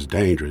training was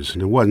dangerous,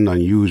 and it wasn't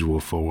unusual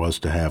for us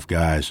to have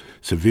guys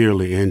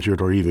severely injured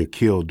or even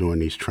killed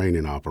during these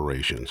training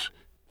operations.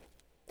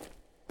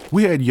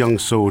 We had young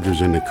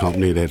soldiers in the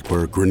company that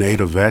were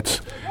Grenada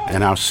vets,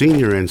 and our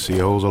senior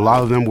NCOs, a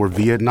lot of them were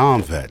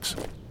Vietnam vets.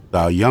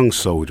 Our young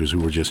soldiers who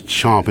were just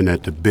chomping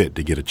at the bit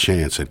to get a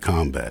chance at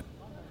combat.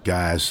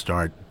 Guys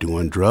start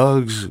doing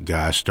drugs,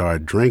 guys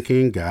start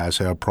drinking, guys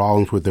have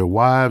problems with their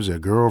wives, their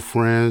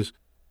girlfriends.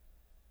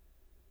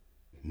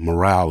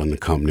 Morale in the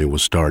company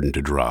was starting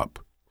to drop.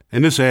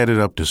 And this added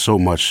up to so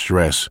much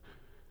stress,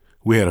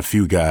 we had a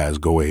few guys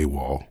go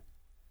AWOL.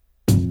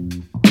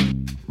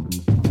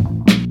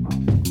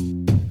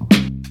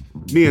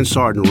 Me and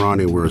Sergeant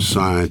Ronnie were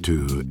assigned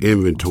to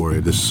inventory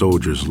the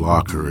soldiers'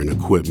 locker and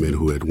equipment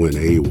who had went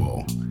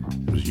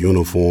AWOL. It was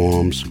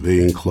uniforms,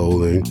 civilian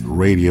clothing,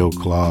 radio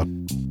clock.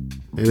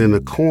 And in the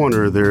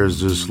corner,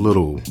 there's this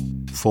little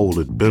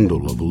folded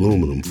bundle of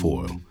aluminum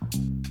foil.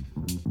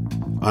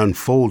 I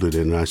unfolded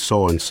it, and I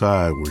saw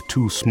inside were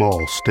 2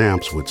 small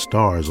stamps with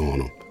stars on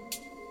them.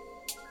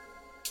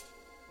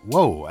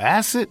 Whoa,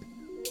 acid?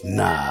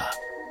 Nah.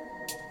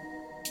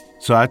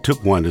 So I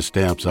took one of the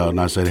stamps out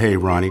and I said, "Hey,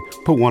 Ronnie,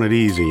 put one of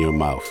these in your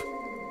mouth."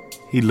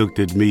 He looked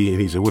at me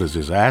and he said, "What is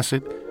this,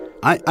 acid?"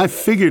 I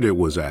figured it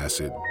was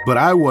acid, but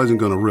I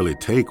wasn't going to really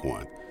take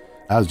one.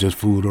 I was just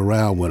fooling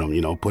around with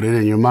him, put it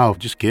in your mouth,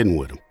 just kidding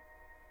with him.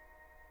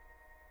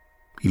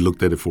 He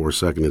looked at it for a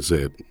second and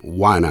said,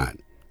 "Why not?"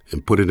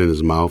 and put it in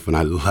his mouth, and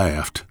I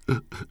laughed.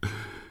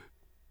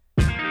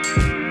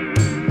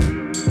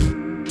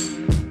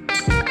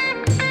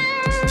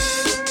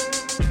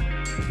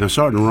 Now,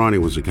 Sergeant Ronnie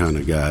was the kind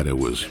of guy that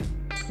was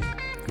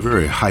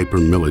very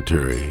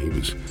hyper-military. He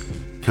was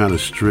kind of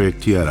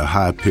strict. He had a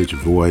high-pitched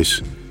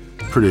voice,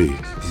 pretty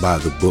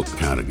by-the-book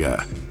kind of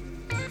guy.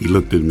 He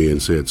looked at me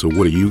and said, "So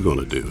what are you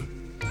gonna do?"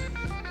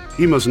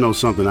 He must know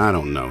something I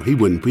don't know. He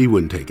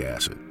wouldn't take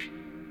acid.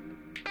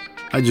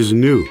 I just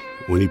knew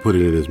when he put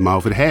it in his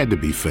mouth, it had to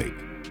be fake.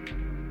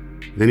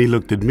 Then he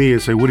looked at me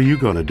and said, "What are you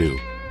gonna do?"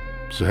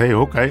 I said, "Hey,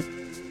 okay,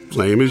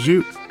 same as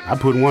you. I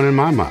put one in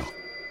my mouth."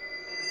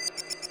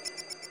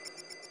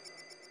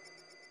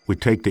 We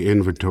take the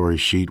inventory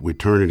sheet, we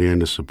turn it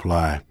in to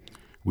supply.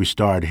 We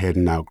started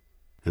heading out.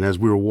 And as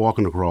we were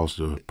walking across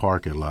the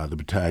parking lot, the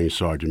battalion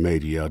sergeant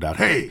major yelled out,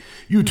 "Hey,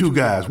 you two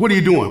guys, what are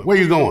you doing? Where are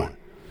you going?"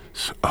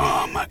 So,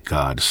 oh, my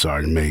God, the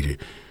sergeant major.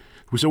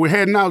 We said, "We're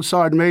heading out,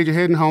 sergeant major,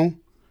 heading home."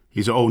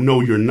 He said, "Oh,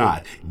 no, you're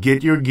not.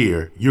 Get your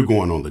gear. You're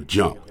going on the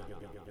jump."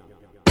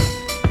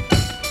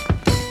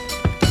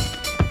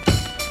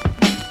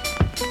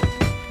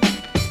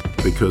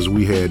 Because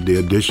we had the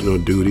additional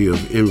duty of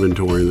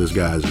inventorying this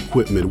guy's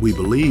equipment, we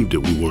believed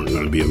that we weren't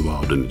going to be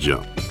involved in the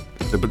jump.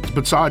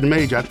 But Sergeant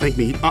Major, I think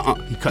he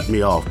cut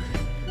me off.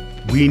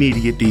 "We need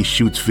to get these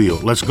chutes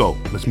filled. Let's go.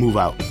 Let's move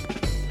out."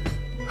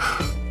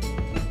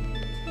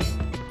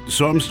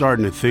 So I'm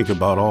starting to think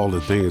about all the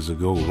things that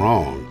go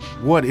wrong.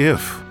 What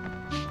if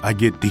I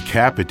get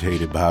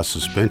decapitated by a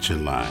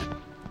suspension line?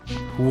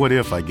 What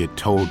if I get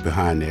towed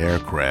behind the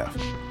aircraft?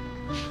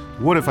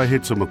 What if I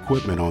hit some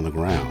equipment on the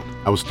ground?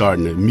 I was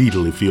starting to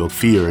immediately feel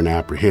fear and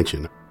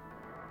apprehension.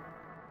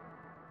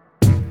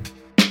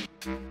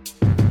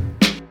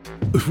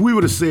 If we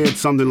would have said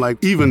something like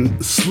even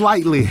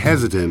slightly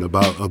hesitant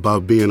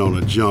about being on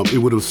a jump, it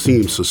would have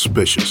seemed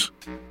suspicious.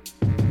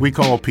 We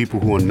call people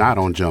who are not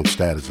on jump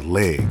status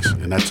legs,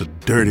 and that's a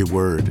dirty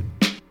word.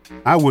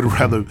 I would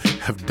rather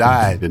have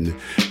died than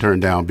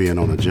turn down being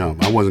on a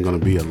jump. I wasn't going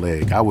to be a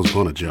leg. I was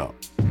going to jump.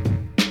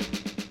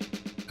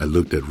 I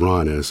looked at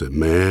Ron and I said,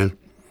 "Man,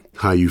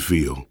 how you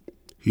feel?"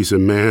 He said,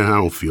 "Man, I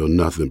don't feel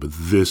nothing, but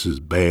this is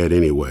bad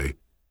anyway."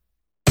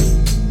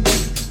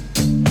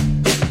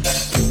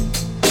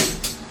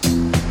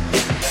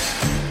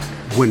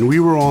 When we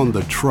were on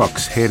the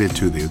trucks headed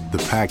to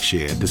the pack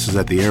shed, this is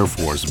at the Air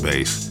Force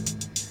Base,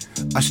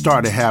 I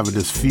started having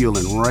this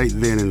feeling right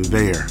then and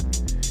there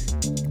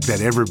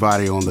that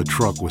everybody on the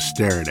truck was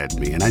staring at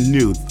me. And I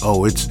knew,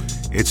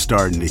 it's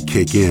starting to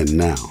kick in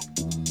now.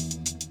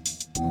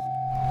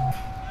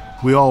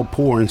 We all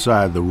pour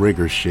inside the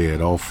rigger shed,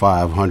 all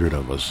 500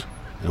 of us,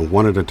 and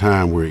one at a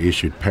time we're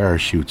issued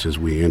parachutes as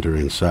we enter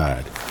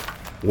inside.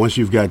 Once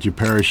you've got your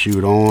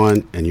parachute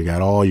on and you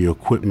got all your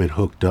equipment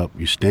hooked up,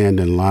 you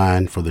stand in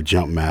line for the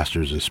jump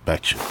master's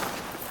inspection.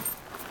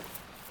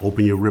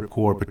 Open your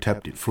ripcord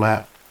protected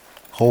flap,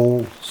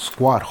 hold,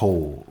 squat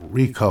hold,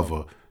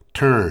 recover,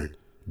 turn,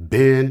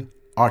 bend,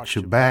 arch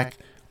your back,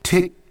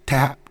 tick,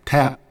 tap,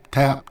 tap,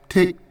 tap,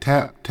 tick,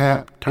 tap,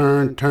 tap,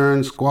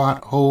 turn,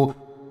 squat, hold.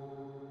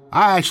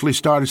 I actually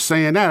started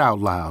saying that out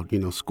loud,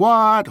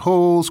 squat,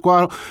 hold,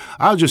 squat.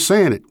 I was just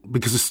saying it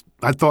because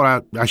I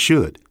thought I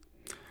should.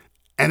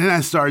 And then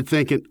I started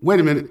thinking, wait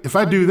a minute, if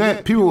I do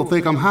that, people will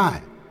think I'm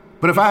high.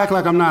 But if I act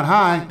like I'm not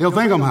high, they'll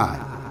think I'm high.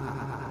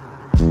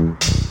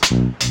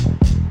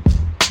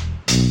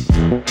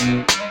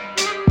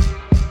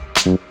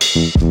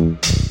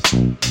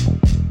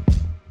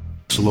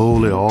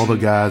 Slowly, all the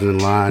guys in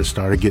line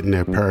started getting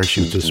their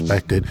parachutes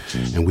inspected,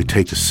 and we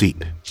take a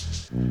seat.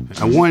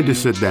 I wanted to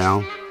sit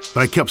down,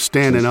 but I kept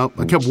standing up.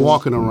 I kept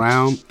walking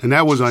around, and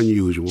that was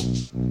unusual.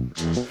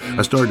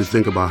 I started to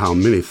think about how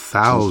many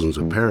thousands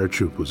of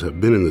paratroopers have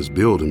been in this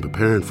building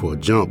preparing for a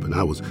jump, and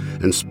I was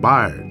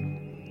inspired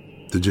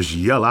to just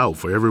yell out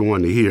for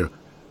everyone to hear,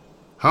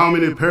 "How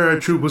many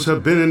paratroopers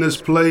have been in this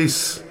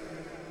place?"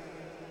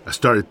 I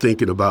started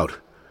thinking about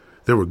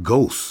there were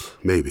ghosts,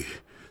 maybe,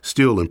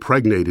 still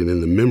impregnated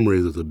in the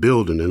memories of the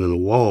building and in the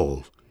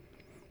walls.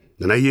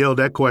 And I yelled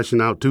that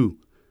question out too.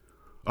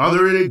 "Are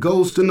there any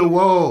ghosts in the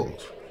walls?"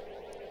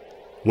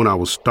 When I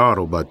was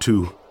startled by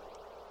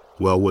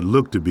what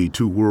looked to be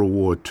two World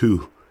War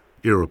II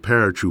era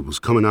paratroopers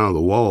coming out of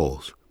the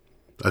walls.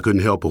 I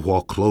couldn't help but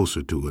walk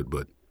closer to it,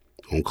 but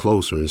on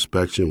closer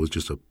inspection was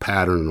just a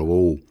pattern of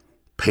old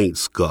paint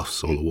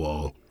scuffs on the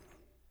wall.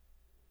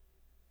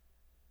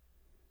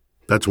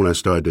 That's when I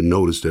started to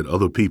notice that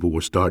other people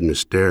were starting to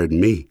stare at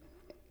me,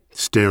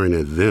 staring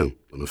at them,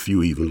 and a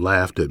few even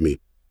laughed at me.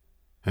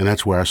 And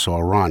that's where I saw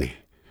Ronnie.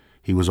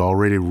 He was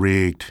already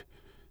rigged,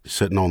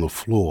 sitting on the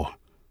floor,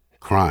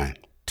 crying,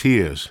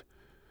 tears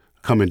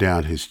coming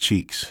down his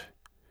cheeks.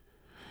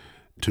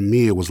 To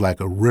me, it was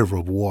like a river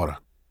of water.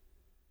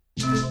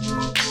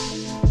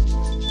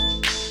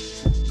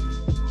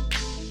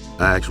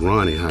 I asked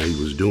Ronnie how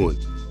he was doing.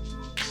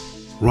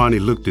 Ronnie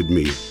looked at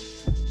me,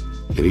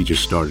 and he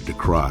just started to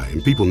cry,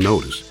 and people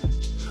noticed.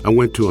 I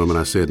went to him and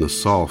I said in a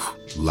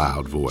soft,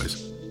 loud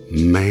voice,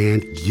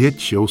 "Man,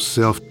 get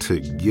yourself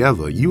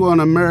together. You are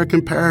an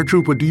American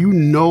paratrooper. Do you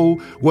know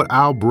what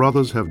our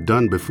brothers have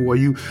done before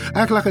you?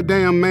 Act like a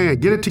damn man.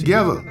 Get it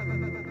together."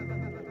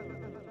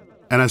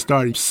 And I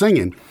started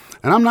singing.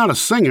 And I'm not a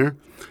singer,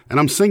 and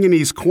I'm singing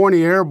these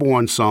corny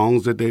airborne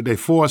songs that they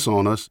force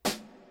on us.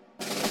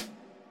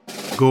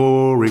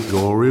 Gory,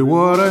 gory,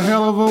 what a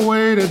hell of a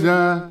way to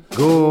die.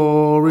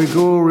 Gory,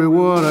 gory,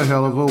 what a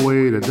hell of a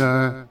way to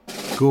die.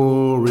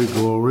 Gory,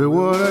 gory,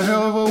 what a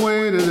hell of a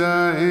way to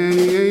die. And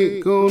he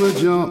ain't gonna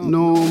jump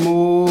no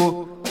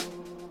more.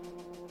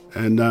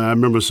 And I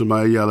remember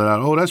somebody yelling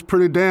out, "Oh, that's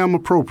pretty damn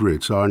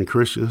appropriate, Sergeant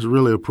Christian. It's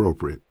really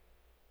appropriate."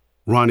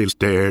 Ronnie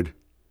stared.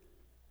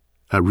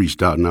 I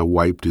reached out and I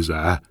wiped his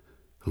eye.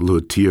 A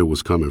little tear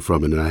was coming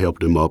from it, and I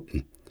helped him up.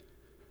 And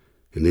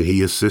then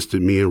he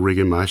assisted me in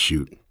rigging my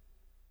chute.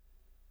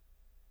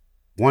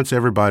 Once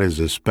everybody's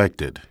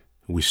inspected,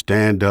 we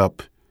stand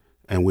up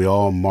and we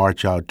all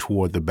march out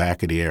toward the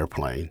back of the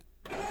airplane.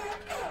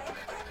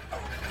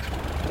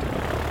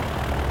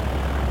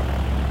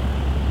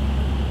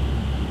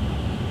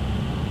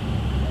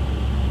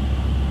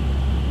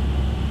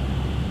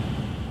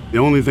 The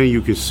only thing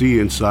you can see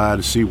inside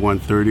a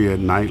C-130 at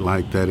night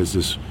like that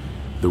is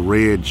the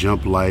red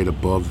jump light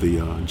above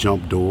the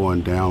jump door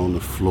and down on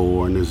the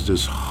floor, and there's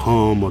this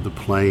hum of the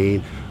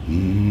plane.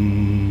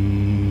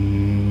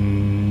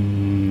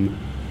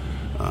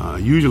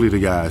 Usually the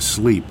guy is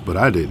asleep, but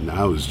I didn't.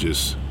 I was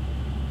just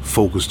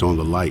focused on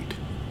the light.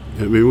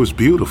 I mean, it was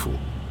beautiful.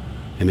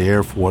 And the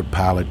Air Force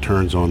pilot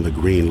turns on the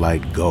green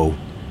light, go.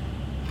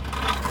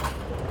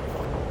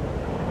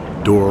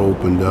 Door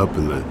opened up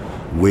and the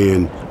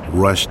wind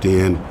rushed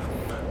in.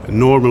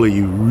 Normally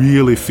you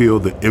really feel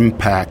the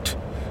impact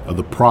of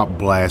the prop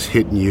blast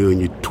hitting you and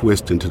you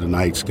twist into the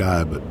night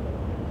sky, but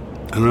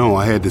I don't know,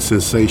 I had the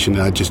sensation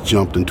that I just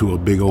jumped into a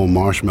big old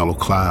marshmallow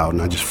cloud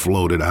and I just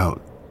floated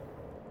out.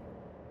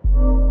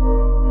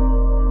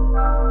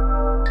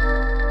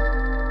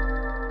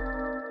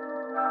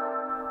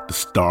 The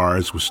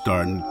stars were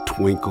starting to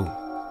twinkle.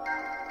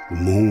 The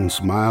moon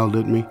smiled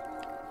at me.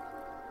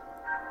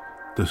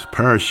 The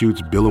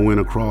parachutes billowing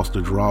across the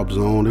drop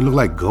zone, they looked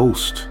like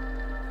ghosts.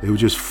 They were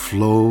just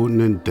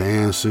floating and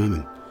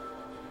dancing,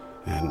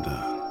 and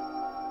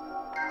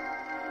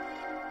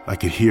I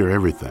could hear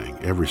everything,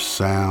 every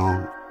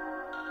sound.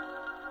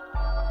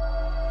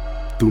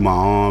 Threw my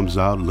arms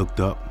out, looked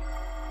up,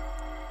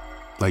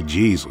 like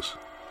Jesus.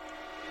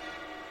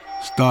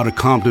 Started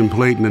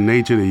contemplating the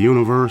nature of the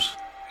universe.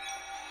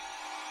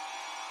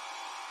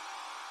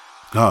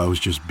 Oh, it was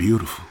just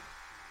beautiful.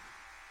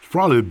 It's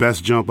probably the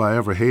best jump I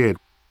ever had.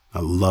 I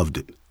loved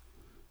it.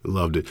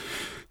 Loved it.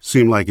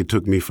 Seemed like it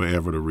took me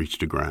forever to reach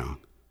the ground.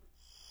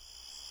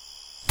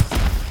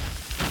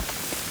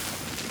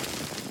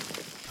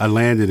 I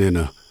landed in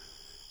a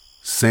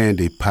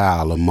sandy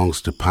pile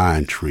amongst the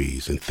pine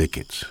trees and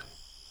thickets.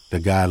 The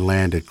guy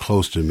landed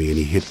close to me and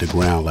he hit the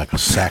ground like a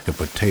sack of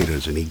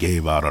potatoes and he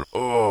gave out an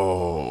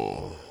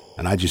 "oh."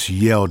 And I just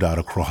yelled out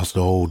across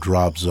the whole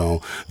drop zone,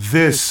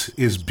 "This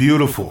is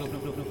beautiful."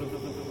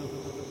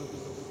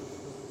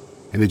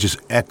 And it just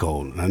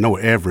echoed. And I know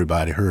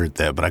everybody heard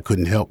that, but I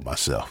couldn't help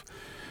myself.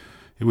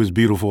 It was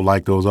beautiful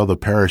like those other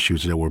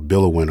parachutes that were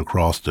billowing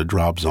across the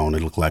drop zone.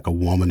 It looked like a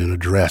woman in a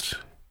dress.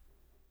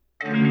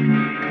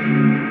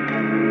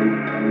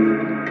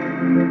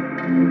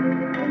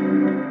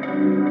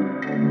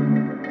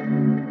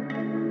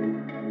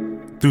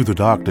 Through the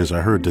darkness,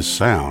 I heard this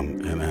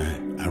sound, and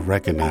I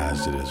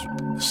recognized it as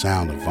the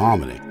sound of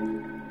vomiting.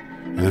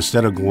 And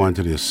instead of going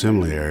to the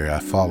assembly area, I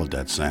followed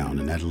that sound,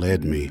 and that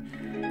led me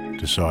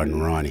to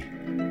Sergeant Ronnie.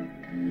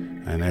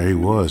 And there he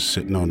was,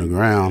 sitting on the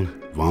ground,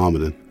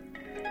 vomiting,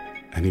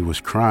 and he was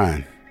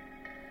crying,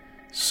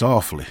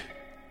 softly.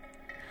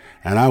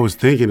 And I was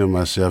thinking to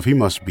myself, he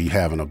must be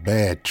having a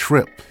bad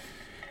trip.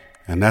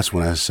 And that's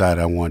when I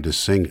decided I wanted to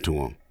sing to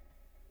him.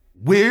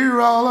 We're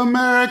all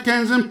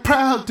Americans and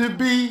proud to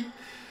be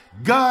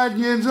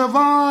guardians of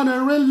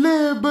honor and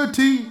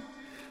liberty.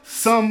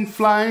 Some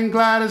flying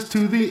gliders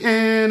to the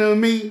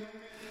enemy.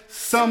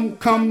 Some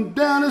come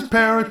down as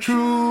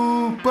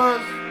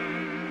paratroopers.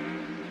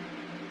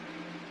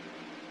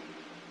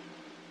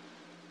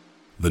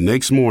 The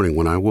next morning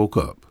when I woke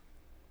up,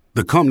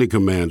 the company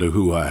commander,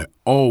 who I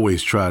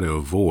always try to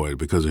avoid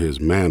because of his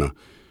manner,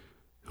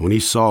 when he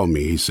saw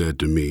me, he said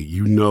to me,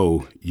 "You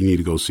know you need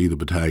to go see the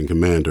battalion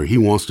commander. He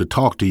wants to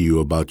talk to you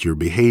about your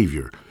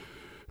behavior,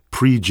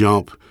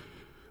 pre-jump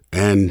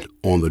and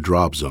on the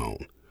drop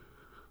zone."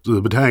 So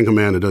the battalion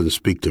commander doesn't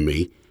speak to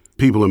me.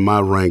 People in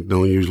my rank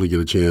don't usually get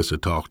a chance to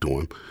talk to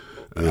him.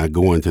 And I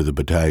go into the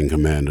battalion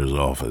commander's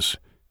office.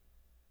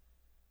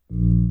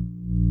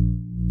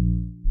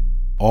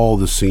 All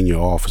the senior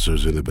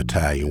officers in the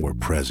battalion were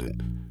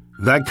present.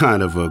 That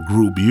kind of a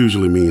group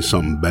usually means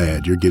something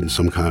bad. You're getting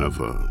some kind of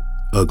a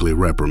ugly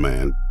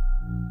reprimand.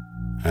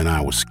 And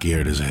I was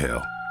scared as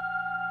hell.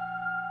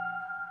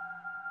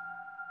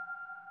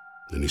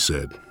 And he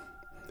said,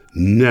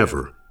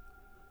 "Never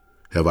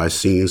have I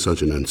seen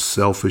such an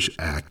unselfish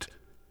act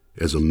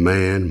as a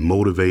man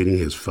motivating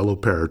his fellow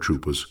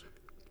paratroopers,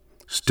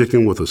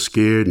 sticking with a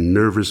scared and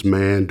nervous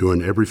man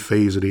during every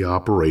phase of the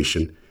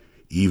operation,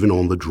 even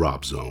on the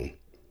drop zone.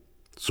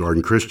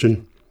 Sergeant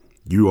Christian,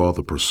 you are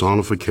the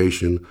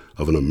personification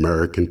of an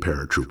American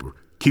paratrooper.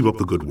 Keep up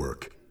the good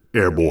work.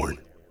 Airborne."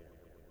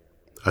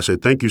 I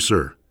said, "Thank you,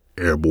 sir.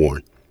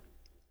 Airborne."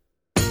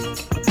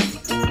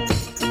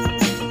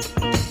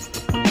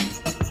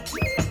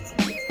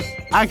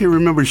 I can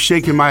remember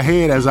shaking my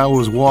head as I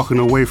was walking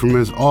away from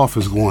his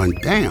office going,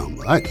 damn,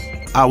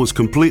 I was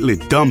completely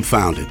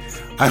dumbfounded.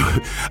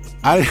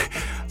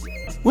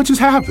 What just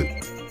happened?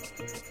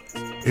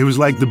 It was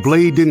like the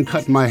blade didn't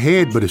cut my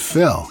head, but it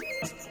fell.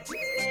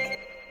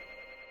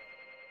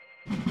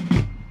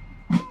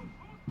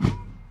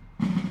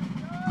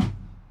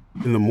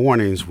 In the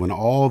mornings when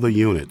all the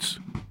units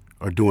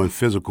are doing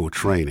physical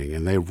training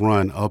and they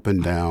run up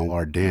and down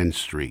Ardennes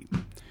Street,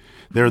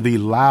 there are the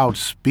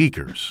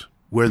loudspeakers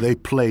where they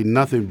play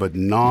nothing but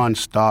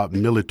non-stop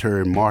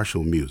military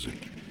martial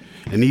music.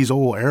 And these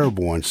old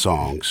airborne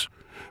songs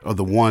are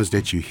the ones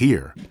that you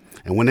hear.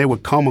 And when they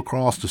would come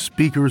across the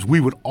speakers, we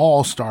would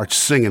all start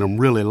singing them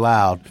really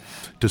loud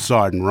to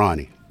Sergeant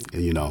Ronnie.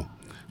 And,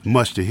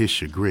 much to his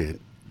chagrin.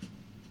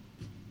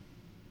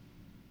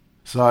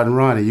 Sergeant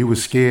Ronnie, you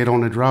was scared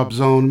on the drop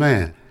zone,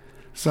 man.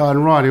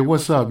 Sergeant Ronnie,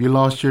 what's up? You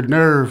lost your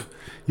nerve?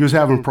 You was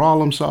having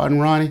problems,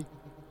 Sergeant Ronnie?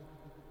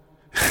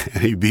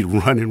 And he'd be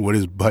running with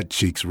his butt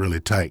cheeks really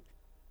tight.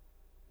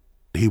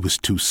 He was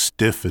too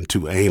stiff and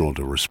too anal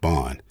to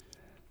respond.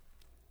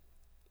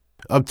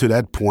 Up to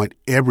that point,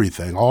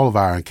 everything, all of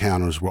our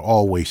encounters were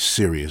always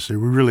serious. We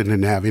really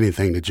didn't have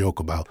anything to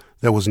joke about.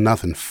 There was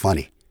nothing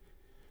funny.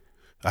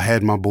 I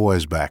had my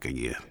boys back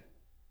again.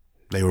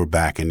 They were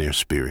back in their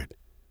spirit.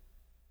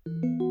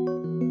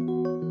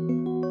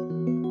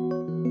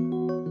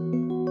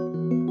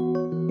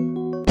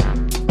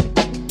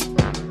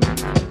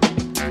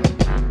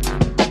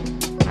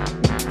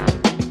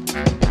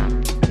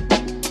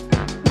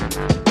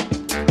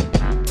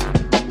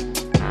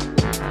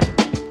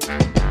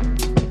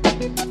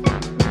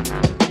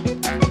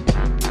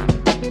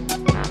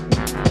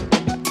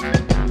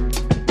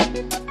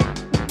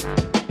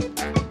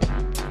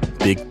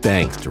 Big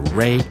thanks to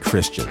Ray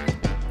Christian,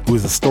 who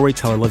is a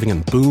storyteller living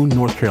in Boone,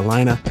 North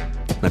Carolina.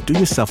 Now do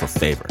yourself a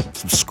favor.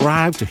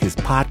 Subscribe to his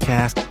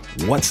podcast,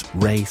 What's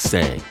Ray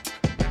Saying?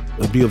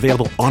 It'll be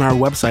available on our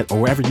website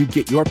or wherever you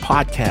get your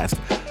podcast,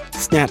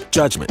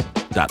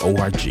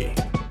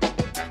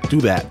 snapjudgment.org.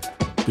 Do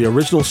that. The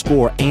original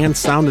score and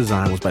sound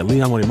design was by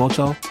Leon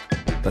Morimoto.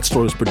 That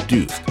story was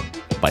produced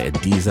by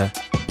Adiza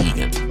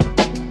Egan.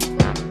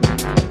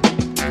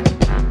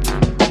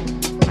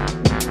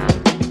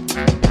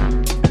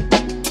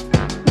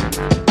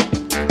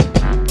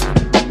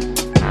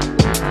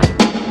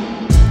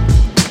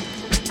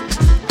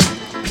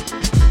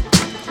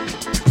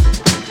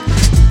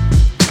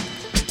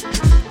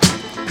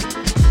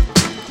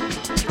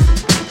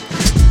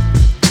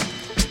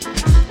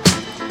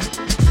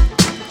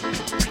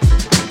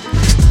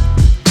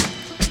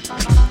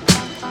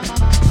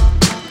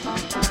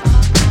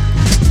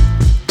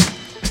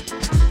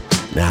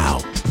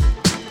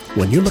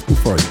 When you're looking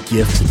for a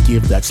gift to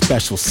give that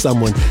special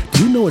someone,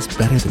 do you know it's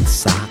better than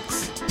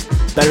socks?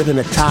 Better than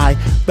a tie?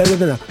 Better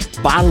than a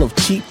bottle of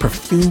cheap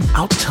perfume?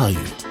 I'll tell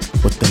you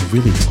what they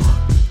really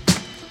want.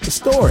 The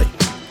story.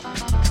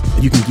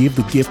 And you can give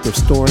the gift of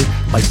story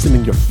by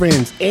sending your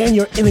friends and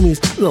your enemies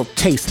a little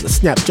taste of the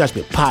Snap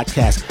Judgment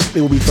podcast.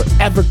 They will be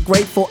forever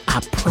grateful, I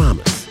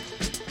promise.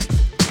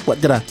 What,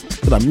 did I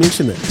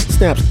mention that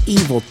Snap's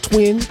Evil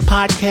Twin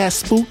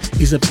podcast Spook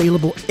is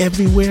available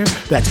everywhere?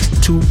 That's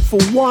 2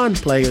 for 1,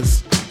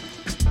 players.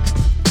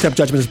 Snap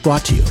Judgment is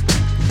brought to you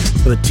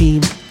by the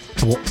team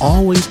that will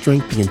always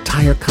drink the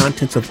entire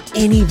contents of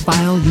any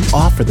vial you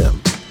offer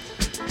them.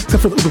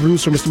 Except for the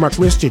producer, Mr. Mark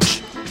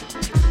Ristich.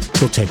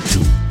 He'll take 2.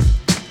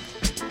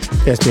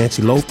 There's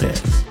Nancy Lopez,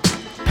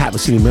 Pat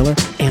Mesiti-Miller,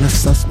 Anna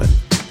Sussman,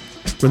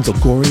 Renzo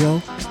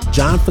Gorio,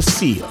 John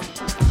Facile,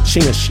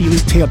 Shayna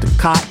Shealy, Taylor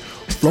DeCott,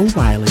 Flo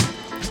Riley,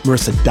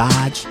 Marissa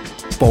Dodge,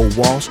 Bo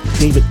Walsh,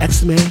 David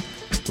Exame,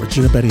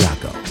 Regina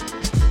Bediaco.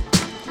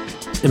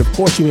 And of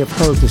course, you may have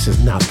heard this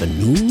is not the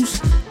news.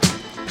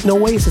 No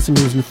way is this the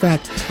news. In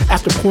fact,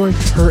 after pouring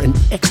her an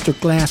extra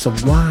glass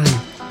of wine,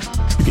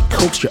 you could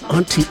coax your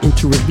auntie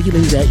into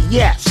revealing that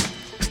yes,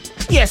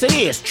 it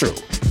is true,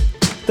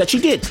 that she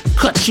did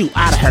cut you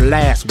out of her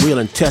last will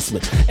and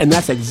testament. And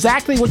that's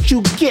exactly what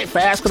you get for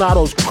asking all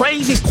those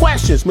crazy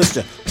questions,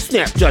 Mr.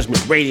 Snap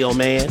Judgment Radio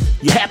Man.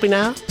 You happy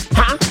now?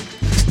 Huh?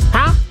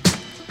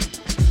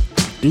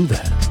 Do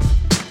that.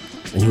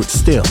 And you would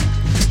still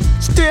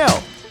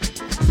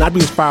not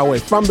be as far away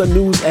from the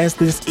news as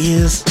this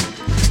is.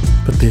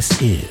 But this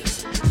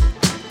is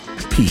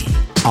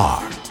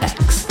PR.